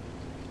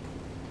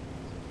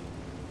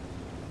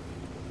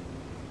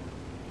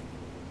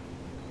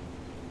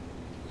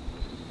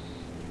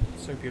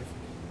 So beautiful.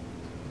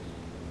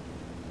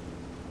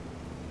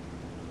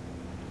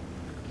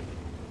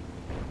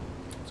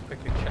 Let's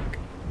quickly check.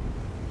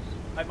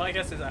 My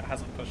guess is that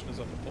hasn't pushed us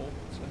up the port,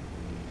 so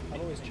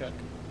I'll always check.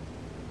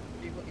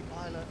 You've got your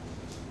pilot.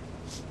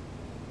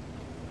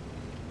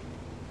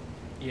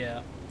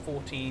 Yeah,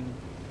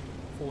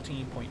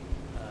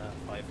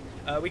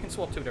 14.5. We can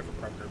swap to a different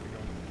program if you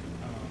want.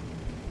 I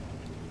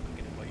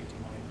can invite you to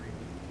my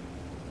agreement.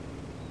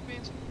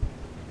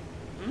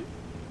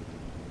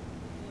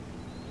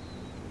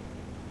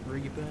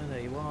 Reaper,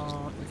 there you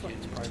are.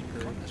 Invite to private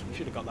group.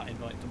 Should have got that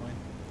invite to mine.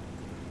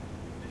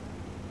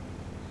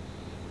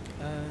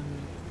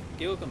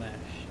 Gilgamesh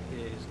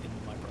is in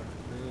my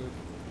private group.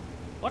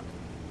 What?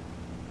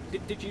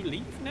 Did you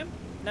leave, Nem?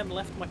 Nem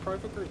left my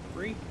private group.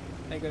 There you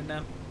go,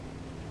 Nem.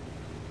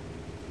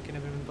 Can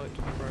have him invite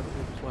to my private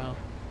group as well.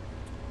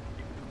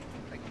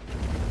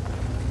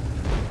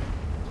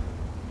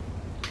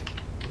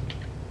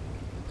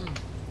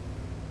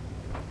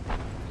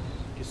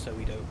 Just so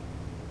we don't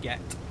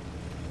get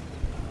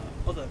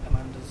other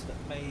commanders that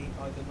may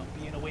either not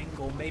be in a wing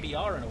or maybe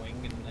are in a wing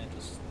and they're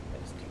just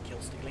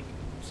kill stealing.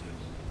 So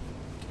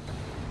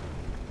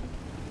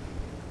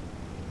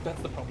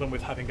that's the problem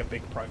with having a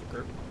big private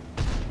group.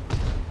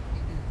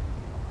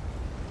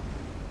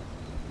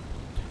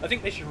 I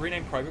think they should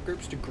rename private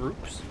groups to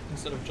groups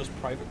instead of just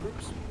private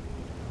groups,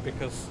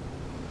 because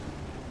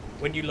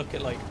when you look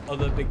at like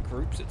other big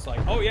groups, it's like,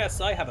 oh yes,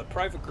 I have a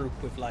private group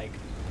with like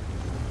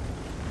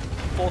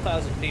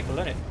 4,000 people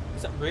in it.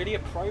 Is that really a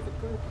private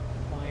group?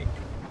 Like,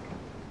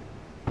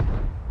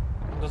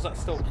 does that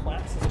still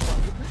class as a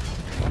private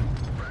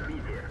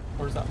group?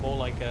 Or is that more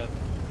like a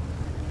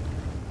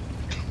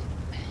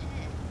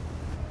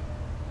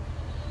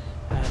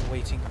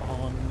waiting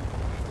on.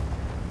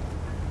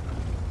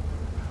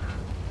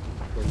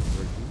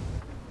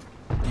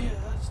 Yeah,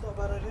 that's not a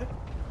bad idea.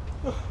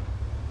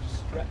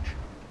 Stretch.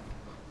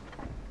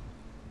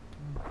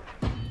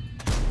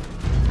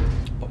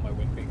 Put my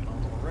wind beacon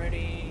on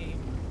already.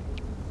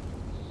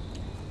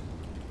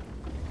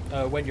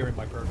 When you're in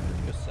my program,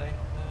 just say.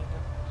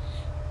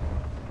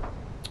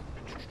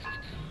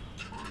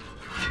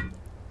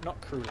 Not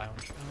crew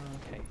lounge.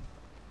 Okay.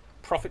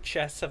 Profit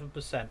share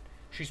 7%.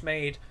 She's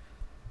made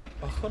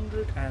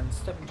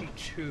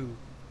 172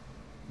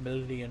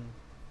 million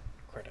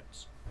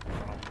credits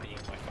from being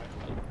my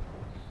fighter.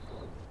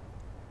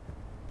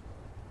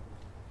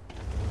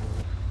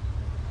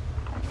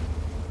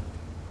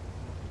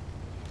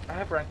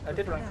 I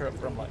did rank her up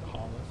from like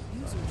harmless.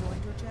 User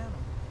joined your channel.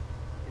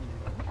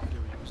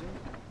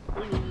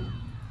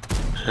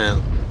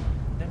 Hell.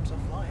 Them's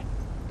offline.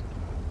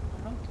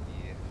 Huh?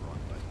 Yeah,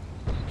 right,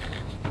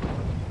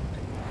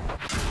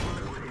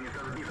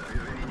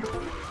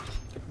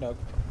 No.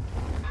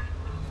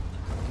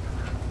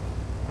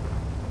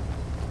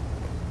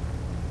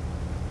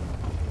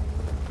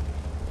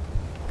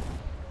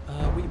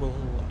 We will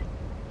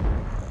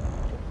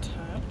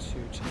tab to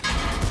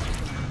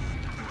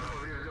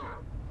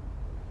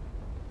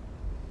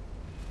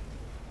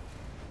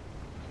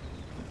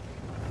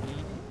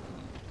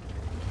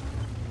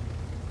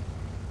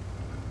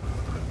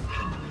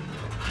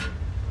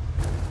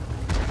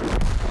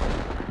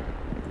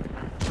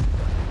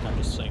I'm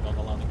just sitting on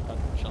the landing pad,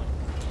 chilling.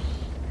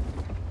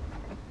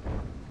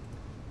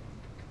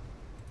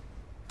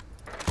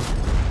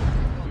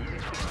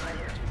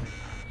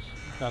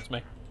 That's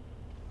me.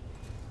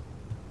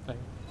 Thank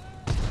you.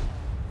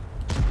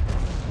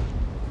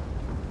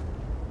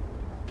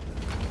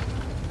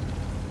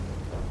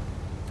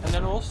 And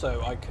then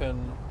also I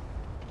can...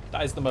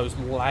 That is the most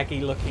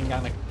laggy looking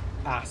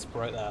asp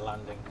right there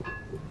landing.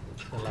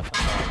 The left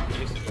hand side.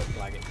 It used to look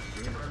laggy.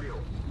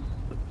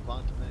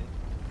 fine to me.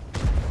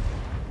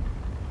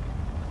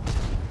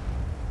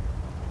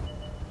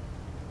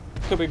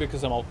 Could be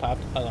because I'm old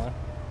tabbed, I don't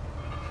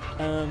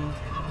know.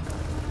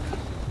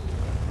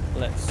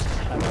 Let's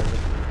have a little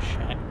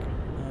check.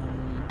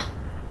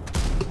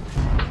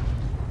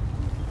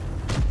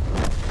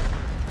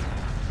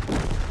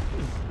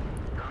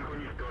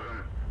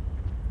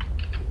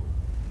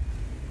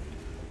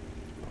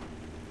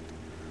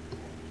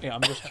 Yeah,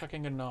 I'm just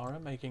checking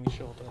Inara, making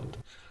sure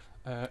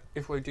that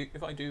if I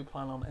do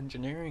plan on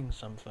engineering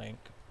something,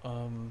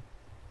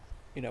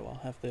 you know, I'll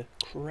have the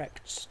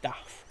correct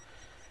staff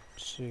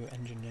to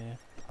engineer.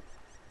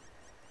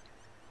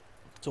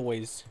 It's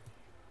always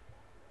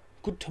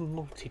good to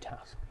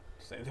multitask,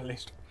 to say the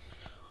least.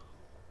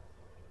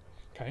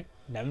 Okay,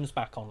 Nem's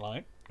back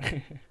online. So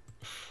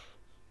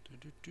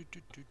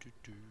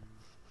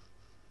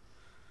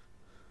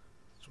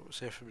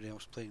what's everybody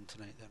else playing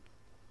tonight then?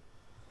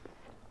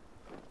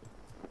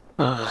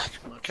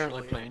 I'm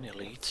currently playing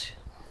Elite.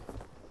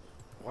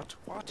 What?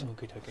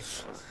 Okay, okay.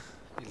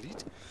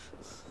 Elite?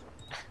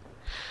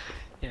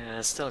 Yeah,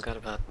 I still got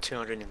about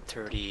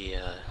 230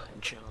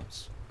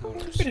 jumps. Where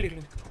are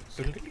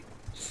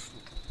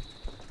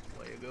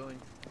you going?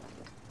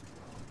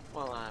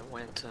 Well, I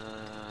went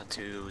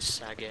to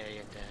Sage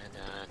and then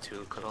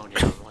to Colonia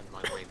on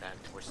my way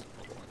back towards the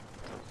Poland.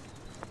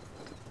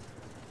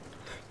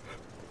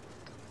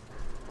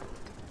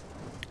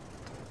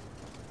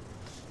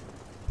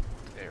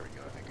 There we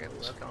go, I think I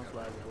That sounds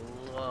like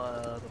a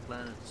lot of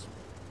planets.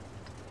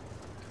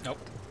 Nope.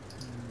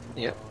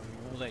 Yep.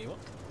 Well, there you are.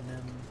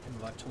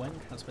 Invite to Weng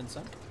has been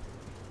sent.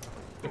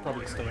 You're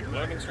probably still in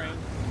loading screen.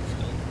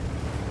 Still.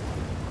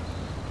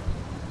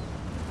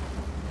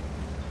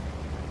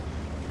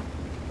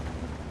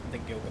 I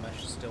think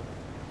Gilgamesh is still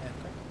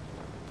AFK.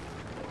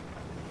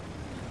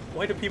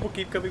 Why do people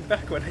keep coming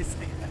back when I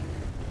say that?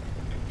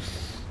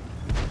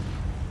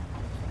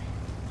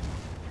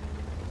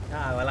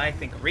 Ah, well, I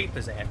think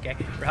Reaper's AFK.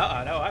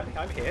 Oh, no,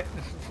 I'm here.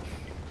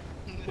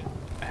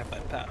 I have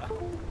that power.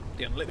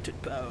 The unlimited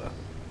power.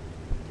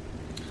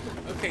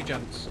 Okay,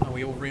 gents, are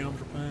we all re-armed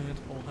prepared?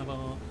 All have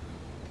our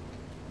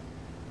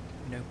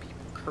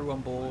crew on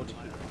board.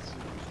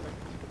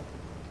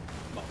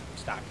 Well,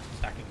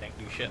 stacking don't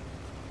do shit.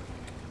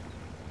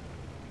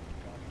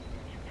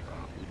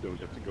 You don't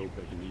have to go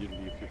back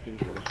immediately if you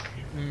finish it.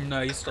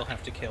 No, you still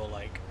have to kill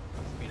like,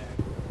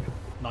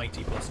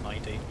 90 plus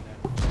 90.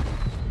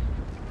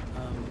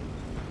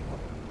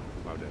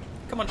 About that.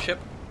 Come on, ship.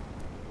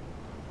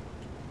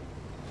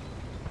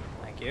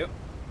 Thank you.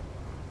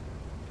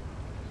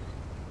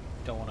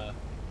 Don't want to,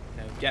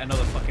 get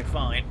another fucking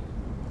fine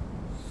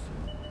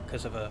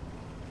because of a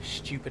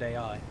stupid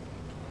AI.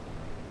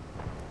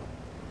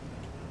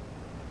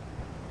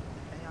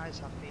 AIs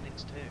have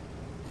Phoenix too.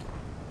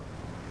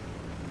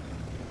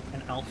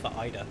 An Alpha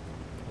Ida,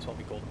 that's what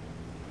we call them.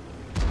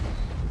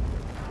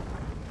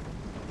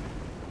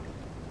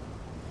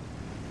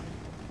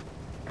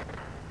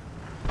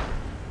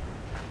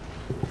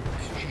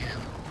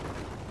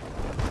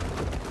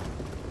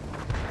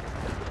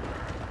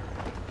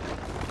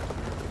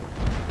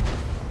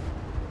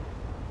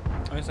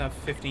 long as I have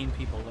 15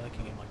 people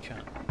lurking in my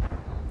chat,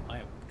 I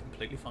am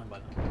completely fine by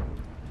that.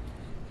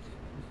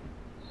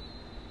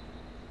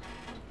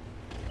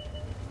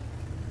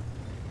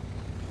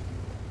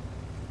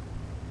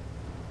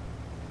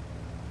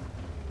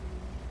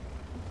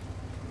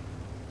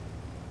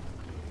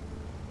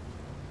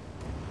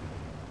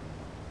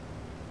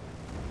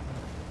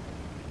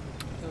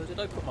 Did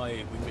I put my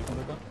wing beacon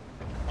on?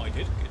 I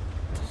did. Good.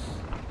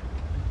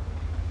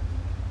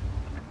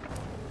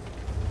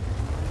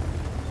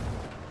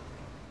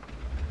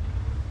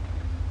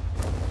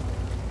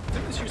 I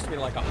think this used to be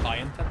like a high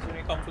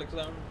intensity conflict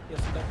zone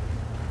yesterday.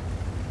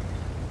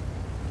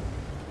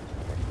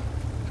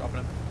 Dropping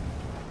him.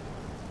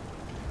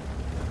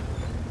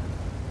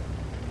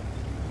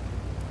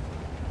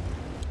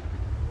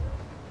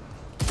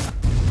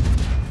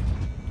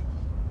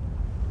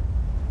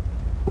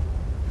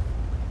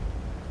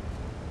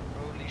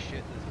 Holy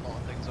shit, there's a lot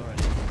of things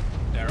already.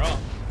 There are.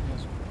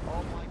 Yes.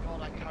 Oh my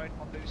god, I carried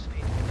my boost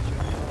speed. Oh,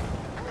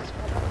 it's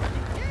one.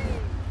 Yay!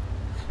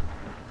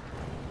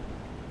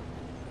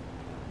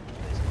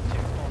 There's 2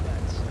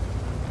 Corvettes.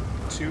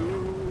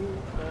 2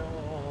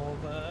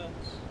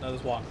 Corvettes. No,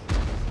 there's 1.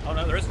 Oh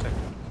no, there is 2.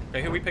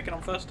 Okay, who are we picking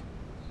on first?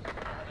 I don't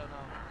know.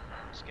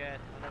 I'm scared.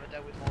 I've never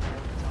dealt with more than one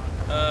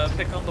at a time.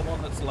 Pick on the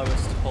one that's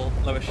lowest hull,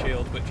 lowest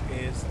shield, which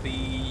is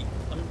the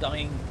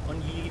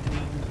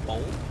Unyielding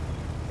Bowl.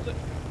 Is it?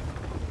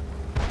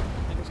 I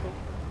think it's called.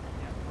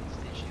 Yeah, it's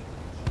the shield.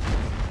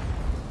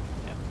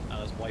 Yeah,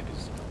 there's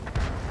wipers.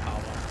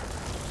 Power.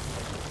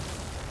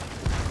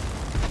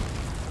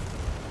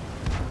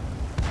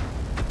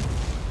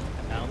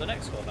 And now the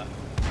next Corvette,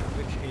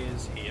 which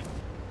is here.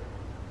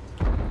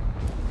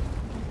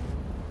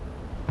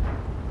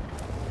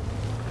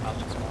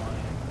 Balance my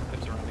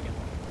pips around again.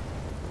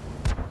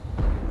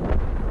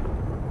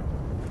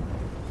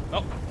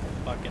 Oh,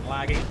 fucking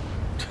laggy.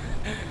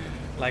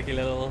 Laggy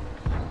little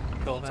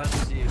Corvette.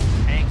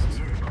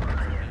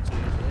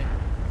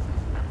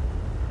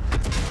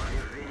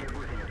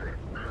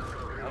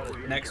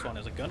 Next one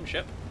is a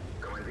gunship.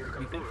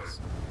 Methinks.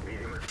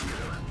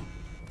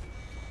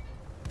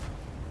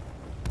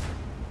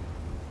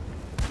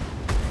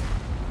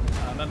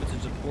 Remember to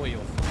deploy your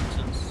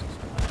fountains.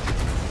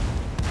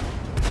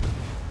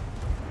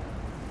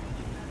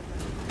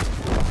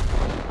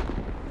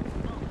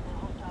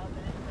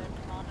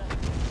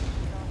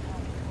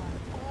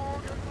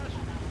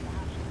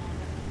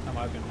 Am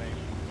I been made?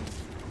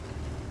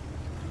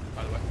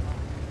 By the way.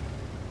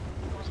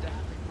 It's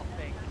definitely not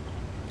big.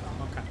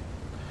 Okay.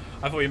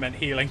 I thought you meant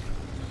healing.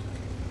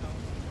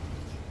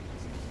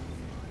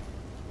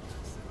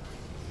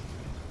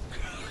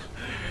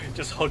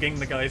 Just hugging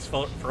the guy's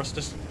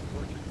thrusters.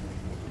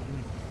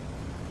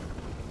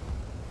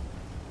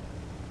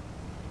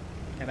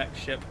 Okay, next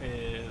ship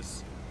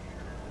is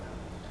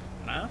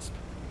an Asp.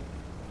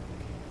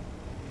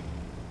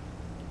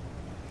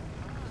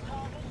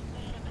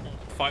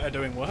 Fighter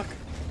doing work.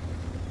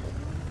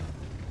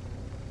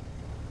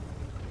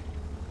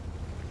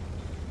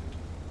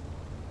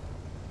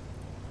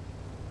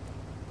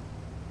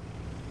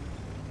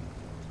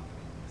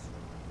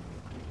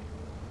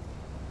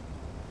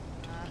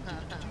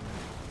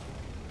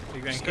 Are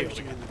you going to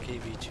Scouting in the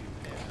KV2.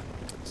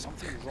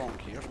 Something wrong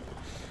here.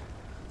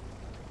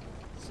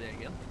 Say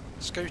again.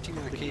 Scouting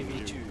in the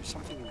KV2.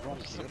 Something wrong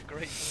here.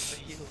 Great for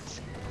the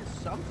heals.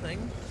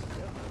 Something.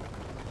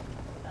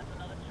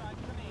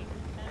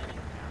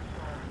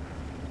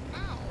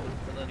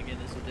 But then again,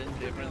 it's a din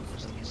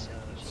difference than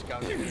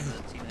scouting in the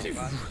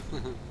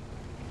T95.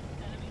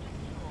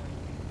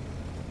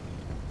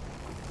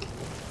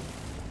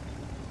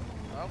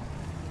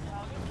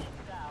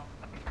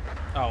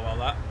 Oh well,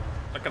 that.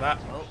 Look at that.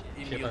 Well,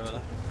 Ship you over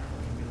there.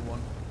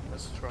 one.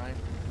 Let's try.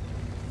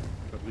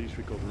 At least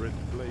we got red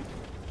plate.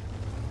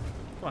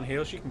 Come on,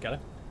 heals. You can get it.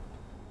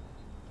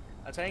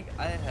 I think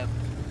I have.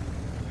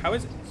 How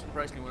is it?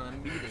 Surprisingly, when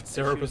I'm meeting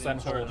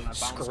 0% hull hull,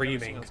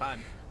 screaming.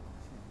 Time.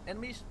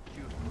 Enemies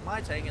shoot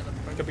my tank and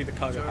the Could be the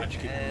cargo hatch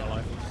keeping them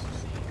alive.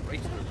 Right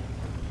through.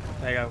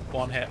 There you go.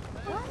 1 hit.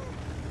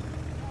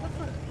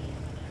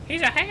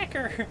 He's a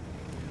hacker.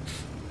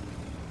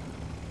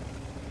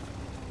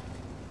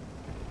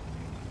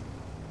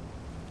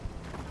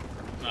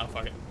 No,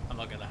 fuck it. I'm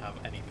not gonna have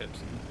any pips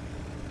in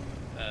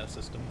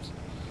systems.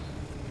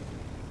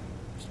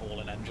 Just all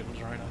in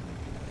engines right now.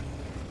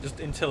 Just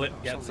until it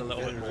gets a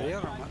little bit more. Rare.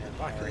 I'm at the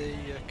back of the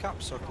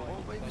cap circle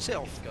all by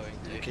myself. Going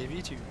The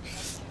KV2.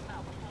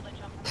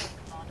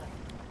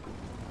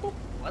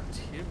 What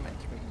tier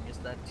matchmaking is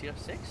that? Tier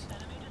 6?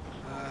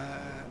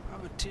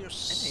 I'm a tier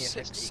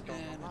 6 going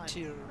and a online.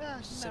 tier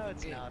No, 7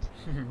 it's game. not.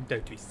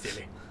 Don't be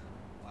silly.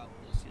 Wow,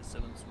 those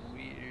tier 7s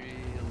really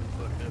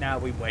good. Now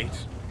we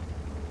wait.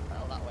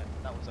 Well,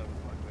 that was over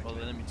quite Well, quickly.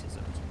 the enemy tier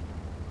 7s.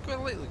 Quite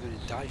likely going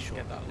to die shot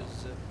Get that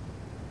because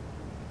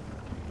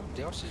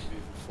nobody else is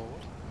moving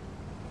forward.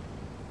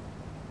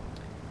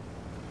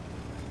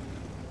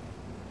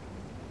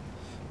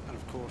 And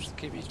of course, the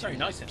KV2 It's very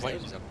nice in here,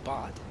 planes isn't are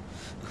bad.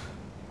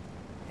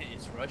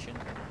 It's Russian.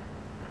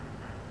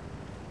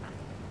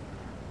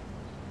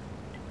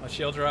 My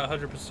shields are at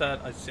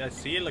 100%. I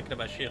see you looking at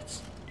my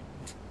shields.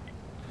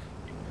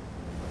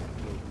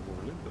 No more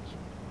Olympus.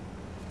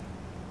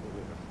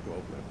 Only have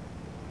 12 left.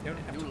 You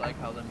only have You to like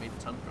how they made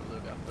Tundra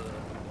look after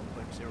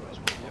 1.0 as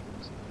well.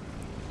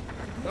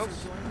 Oh,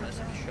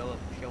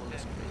 Show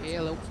this.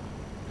 hello.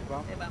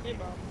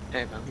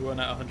 Hey, man. You weren't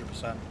at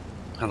 100%.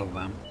 Hello,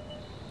 Vam.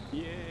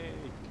 Yay!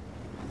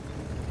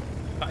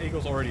 That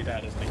eagle's already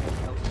dead, isn't he?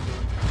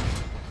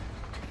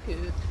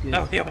 Good, good.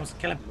 No, he almost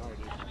killed him.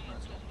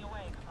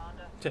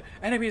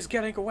 Enemy is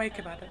getting away,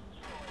 Commander.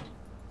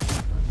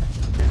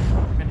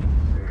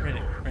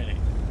 Really.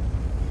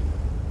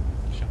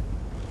 Sure.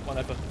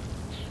 Whatever.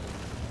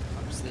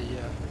 That was the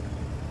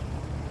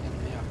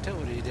enemy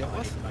artillery you dealt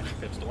with. 90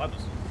 pips to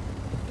weapons.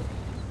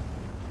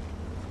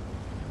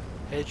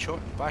 Headshot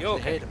in the back You of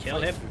the okay? head.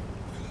 Kill him.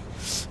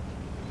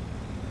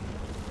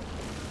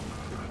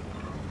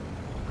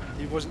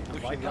 He wasn't I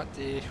looking like at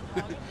the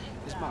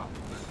his map.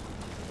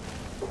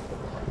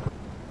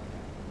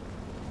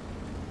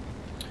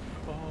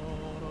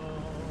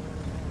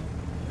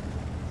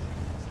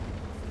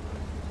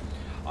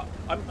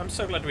 I'm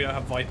so glad we don't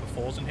have Viper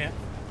 4s in here.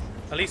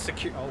 At least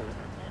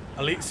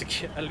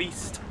at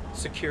least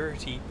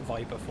security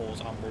Viper 4s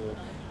are more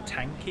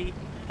tanky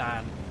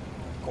than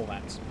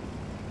Corvettes.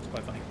 It's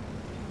quite funny.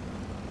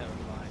 Never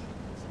mind.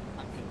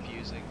 I'm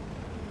confusing.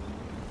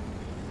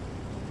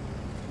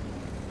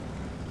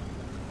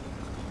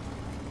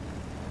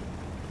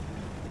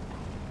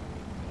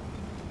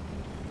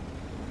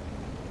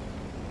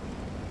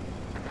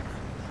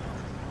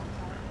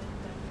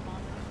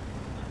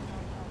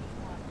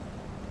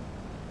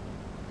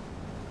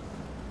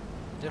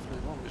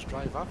 Definitely the longest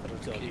drive I've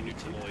had So on you KV2.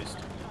 neutralized.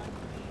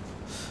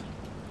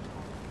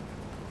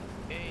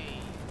 Hey,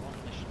 one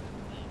mission.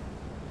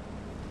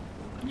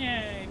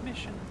 Yay,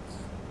 missions.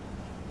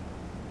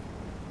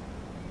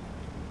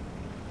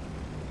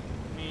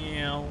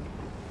 Meow.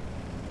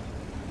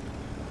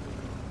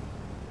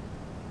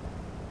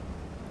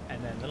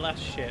 And then the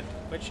last ship,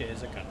 which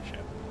is a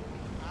gunship.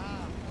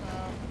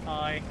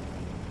 Hi.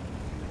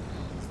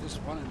 Is this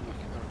one in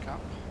our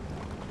cap?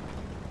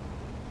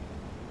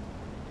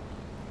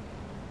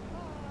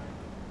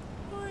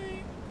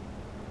 Hi.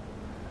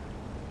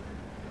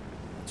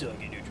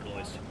 Target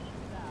neutralized.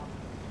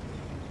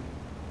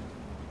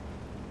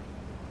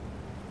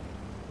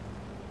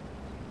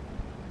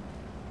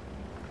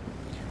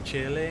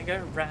 Chilling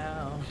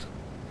around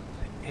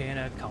in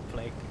a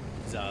conflict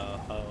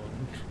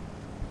zone.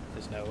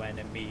 There's no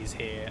enemies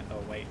here.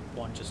 Oh wait,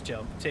 one just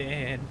jumped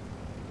in.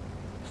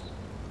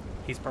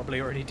 He's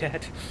probably already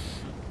dead.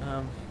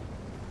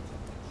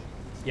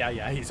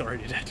 Yeah, he's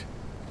already dead.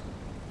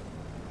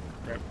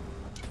 Rip.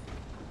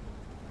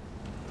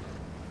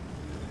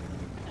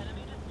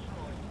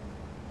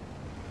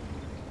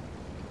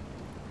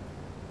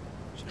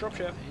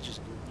 Dropship. He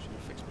just should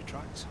have fixed my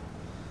tracks.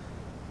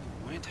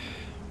 Never mind.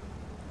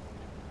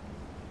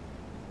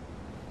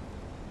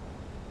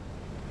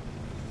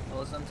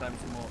 Well,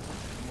 sometimes the more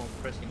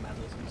pressing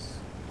matters is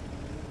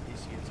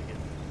easier to get.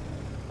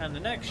 And the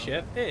next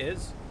ship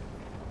is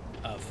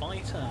a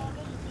fighter.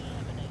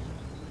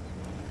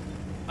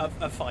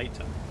 A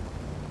fighter.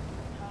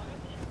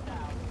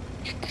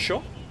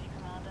 Sure.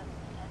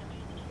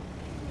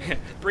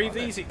 Breathe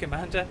easy,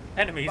 Commander.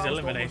 Enemies Bounced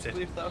eliminated.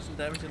 almost 3,000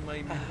 damage in my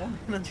one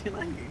energy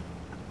landing.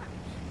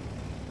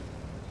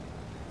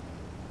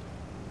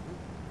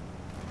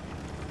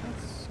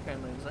 That's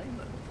kind of insane,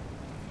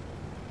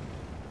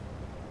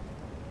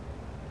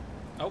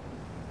 though. Oh.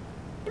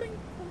 Bling.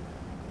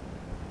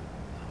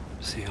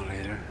 See you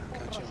later.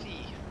 Catch you.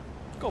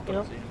 Go,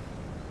 Bill.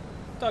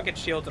 Target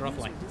shields are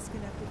offline.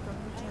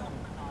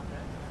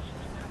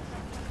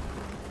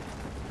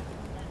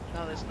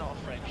 No, there's not a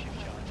frame shift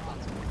charge.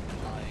 That's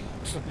lying.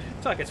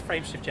 Target's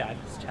frame shift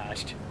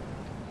charged.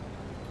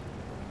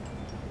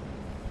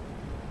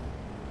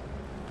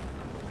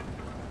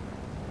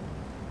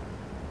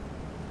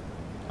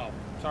 Oh,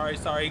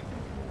 sorry.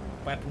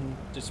 Weapon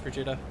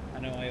distributor. I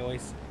know I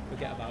always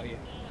forget about you.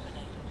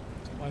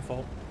 It's not my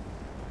fault.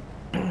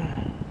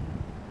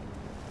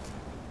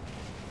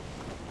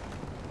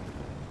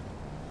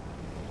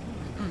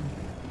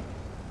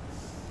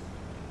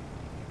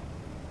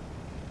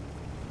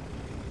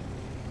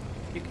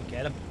 You can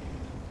get him.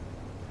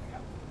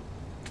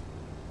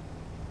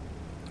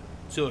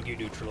 Target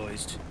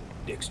neutralized.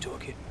 Next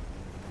target.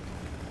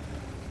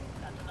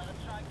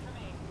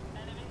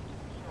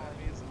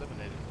 Enemy is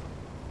eliminated.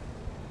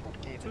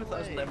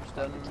 2,000 damage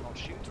done,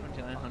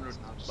 2,900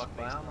 blocked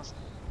by armor.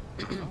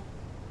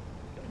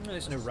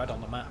 There's no red on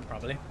the map,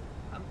 probably.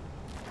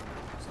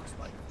 Sounds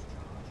like.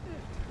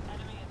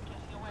 And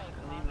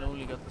even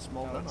only got the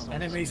small gun on.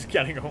 Enemies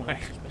getting away.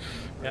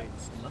 Yeah.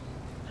 Yeah.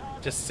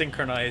 Just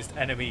synchronized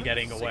enemy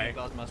getting away.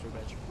 Godmaster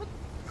badge.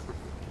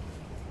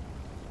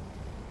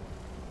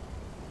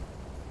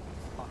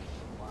 Oh,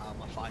 wow,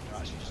 my fighter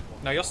actually just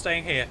walked. No, you're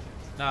staying here.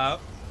 No.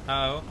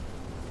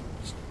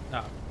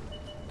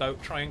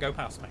 Don't try and go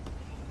past me.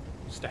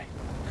 Stay.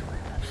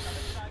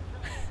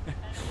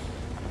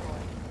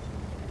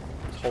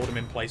 Just hold him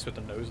in place with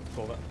the nose of the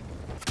Corvette.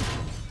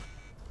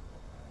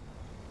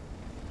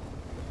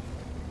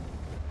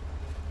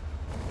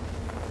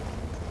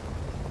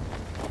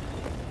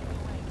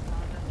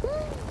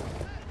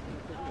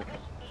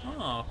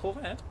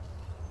 Corvette?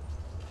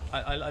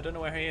 I don't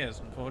know where he is,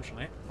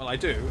 unfortunately. Well, I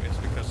do. It's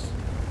because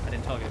I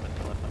didn't target him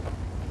until I left him.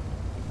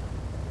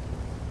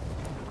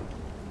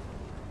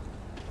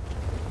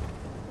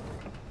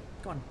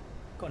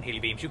 Go on, Healy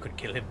Beams. You could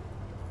kill him.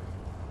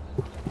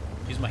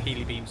 Use my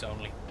Healy Beams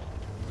only.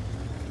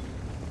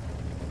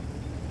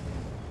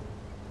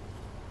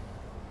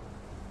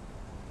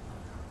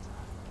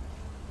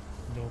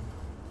 No.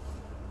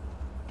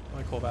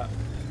 My Corvette.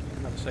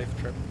 Have a safe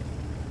trip.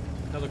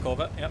 Another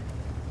Corvette. Yep.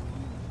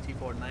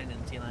 T49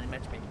 and T9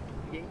 match me.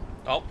 Yay.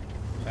 Oh,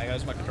 there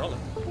goes my controller.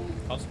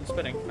 Constant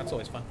spinning. That's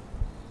always fun.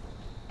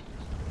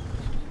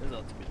 This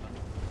ought to be fun.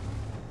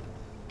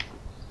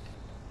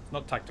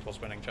 Not tactical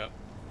spinning, chap.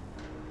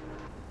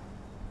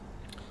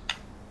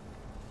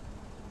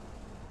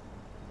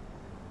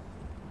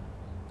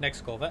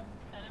 Next Corvette.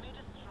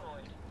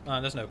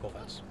 There's no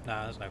Corvettes.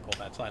 Nah, there's no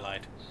Corvettes. I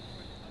lied.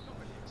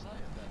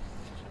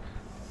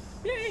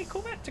 Yay,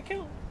 Corvette to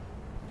kill!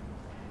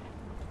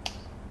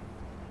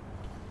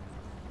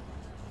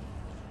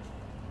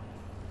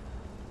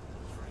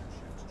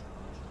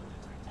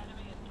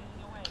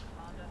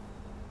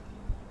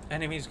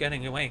 Enemy's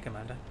getting away,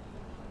 Commander.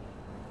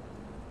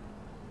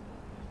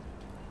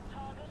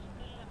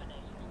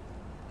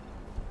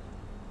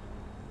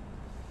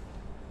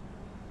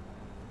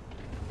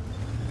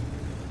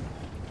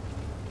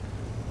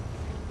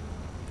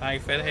 Thank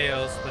you for the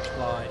heals, much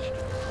obliged.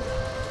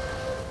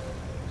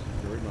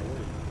 You're in my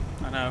way.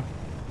 I know.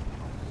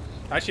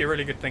 Actually a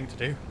really good thing to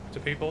do to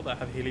people that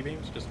have Healy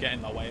Beams, just get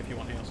in their way if you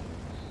want heals.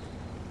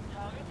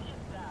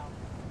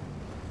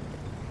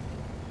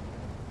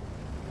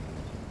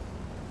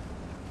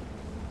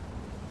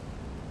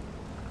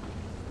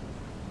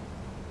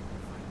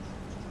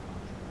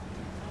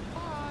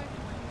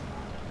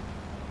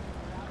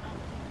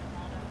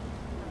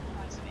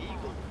 It's an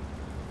eagle.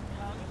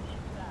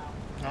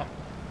 Oh.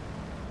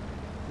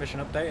 Mission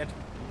updated.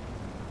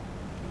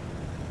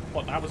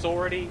 What, that was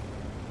already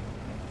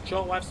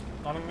shortwaves?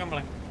 I'm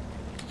gambling.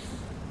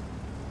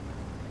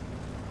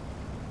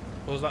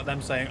 Or was that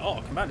them saying,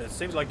 oh, Commander, it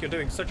seems like you're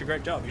doing such a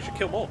great job, you should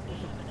kill more?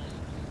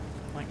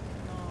 Like,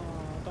 no,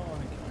 I don't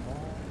want to kill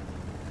more.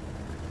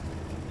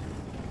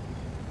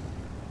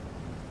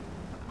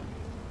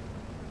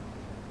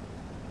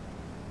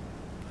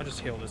 I just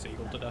healed this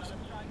eagle to death.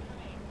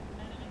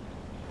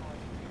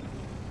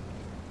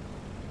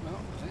 Well,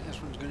 I think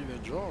this one's going to be a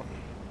draw.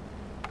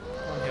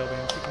 Come on, heal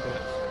beams, you can do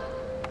it.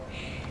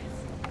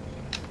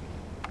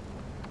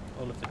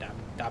 All of the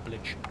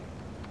dabblage.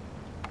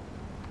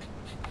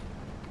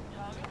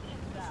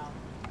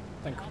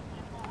 Think.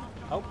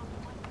 Oh.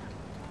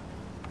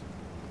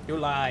 You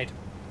lied.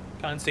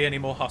 Can't see any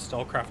more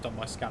hostile craft on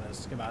my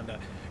scanners, Commander.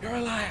 You're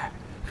a liar!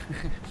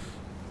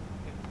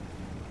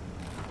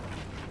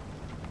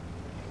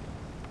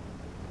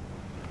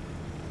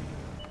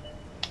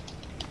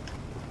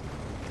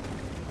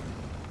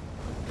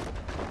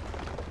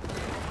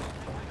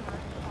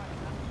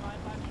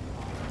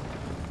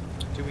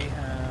 Do we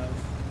have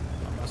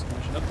mass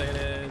commission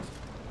updated?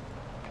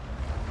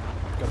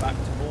 Go back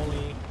to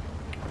Morley.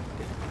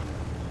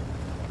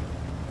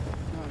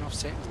 Not enough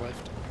seconds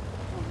left.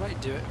 I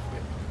might do it.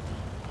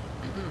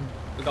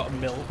 We got a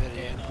mill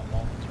Very in end. our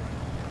Mons right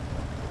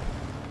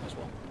now as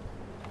well.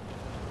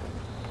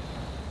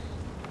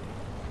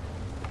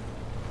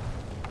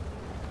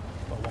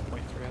 About 1.3,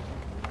 I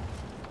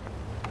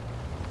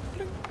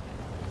think.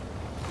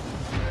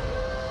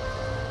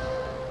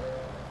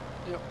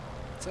 Yep,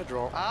 it's a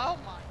draw. Oh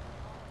my!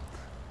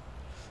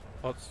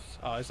 What's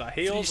is that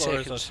heals 3 or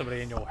is there seconds.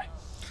 somebody in your way?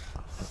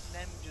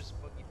 Nem just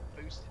fucking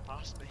boosted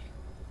past me.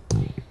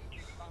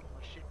 You found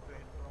my shit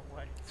going the wrong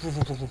way.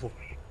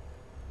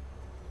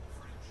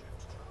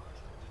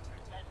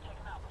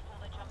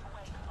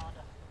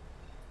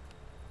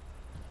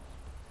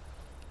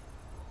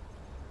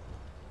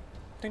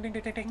 Ding ding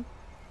ding ding ding.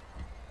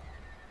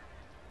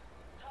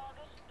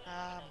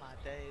 Ah, my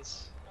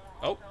days.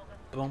 Oh,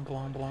 blong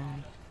blong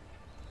blong.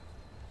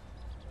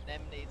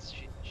 Nem needs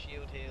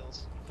shield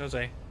heals.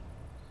 Jose,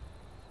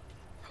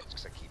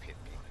 Because I keep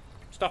hitting me.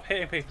 stop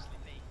hitting people.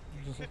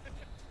 Me.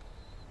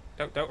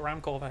 Don't ram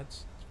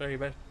Corvettes. It's very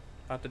bad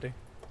to do.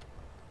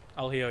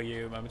 I'll heal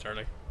you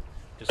momentarily.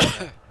 Just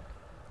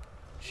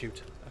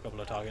shoot a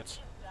couple of targets.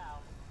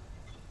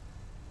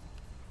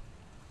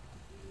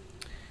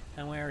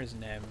 And where is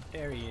Nem?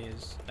 There he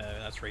is.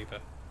 That's Reaper.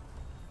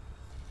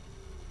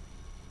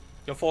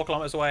 You're 4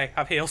 kilometers away.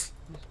 Have heals.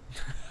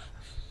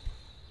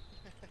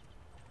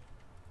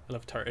 I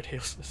love turret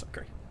heals. They're so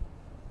great.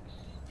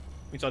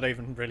 Means I don't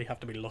even really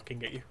have to be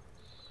looking at you.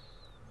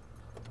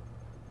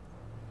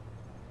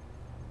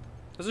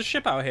 There's a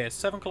ship out here,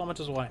 7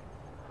 kilometers away.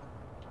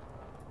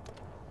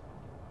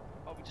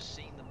 Oh, we just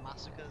seen the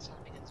massacres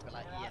happening. It's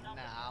like, yeah,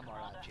 nah, I'm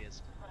alright,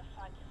 cheers.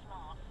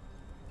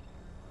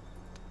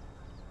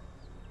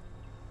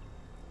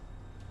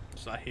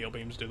 Just let heal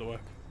beams do the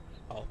work.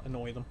 I'll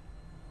annoy them.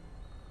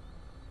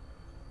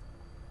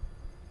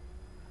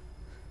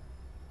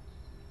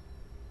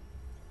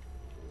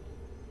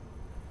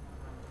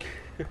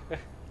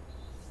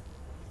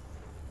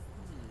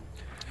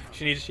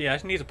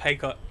 she needs a pay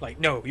cut. Like,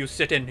 no, you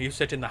sit in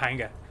the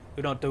hangar.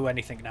 You don't do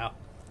anything now.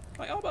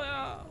 Like, oh, but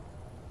I'm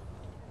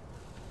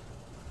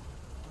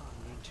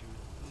going to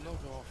log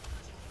off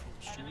from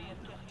stream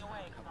and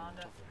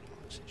have a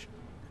conversation.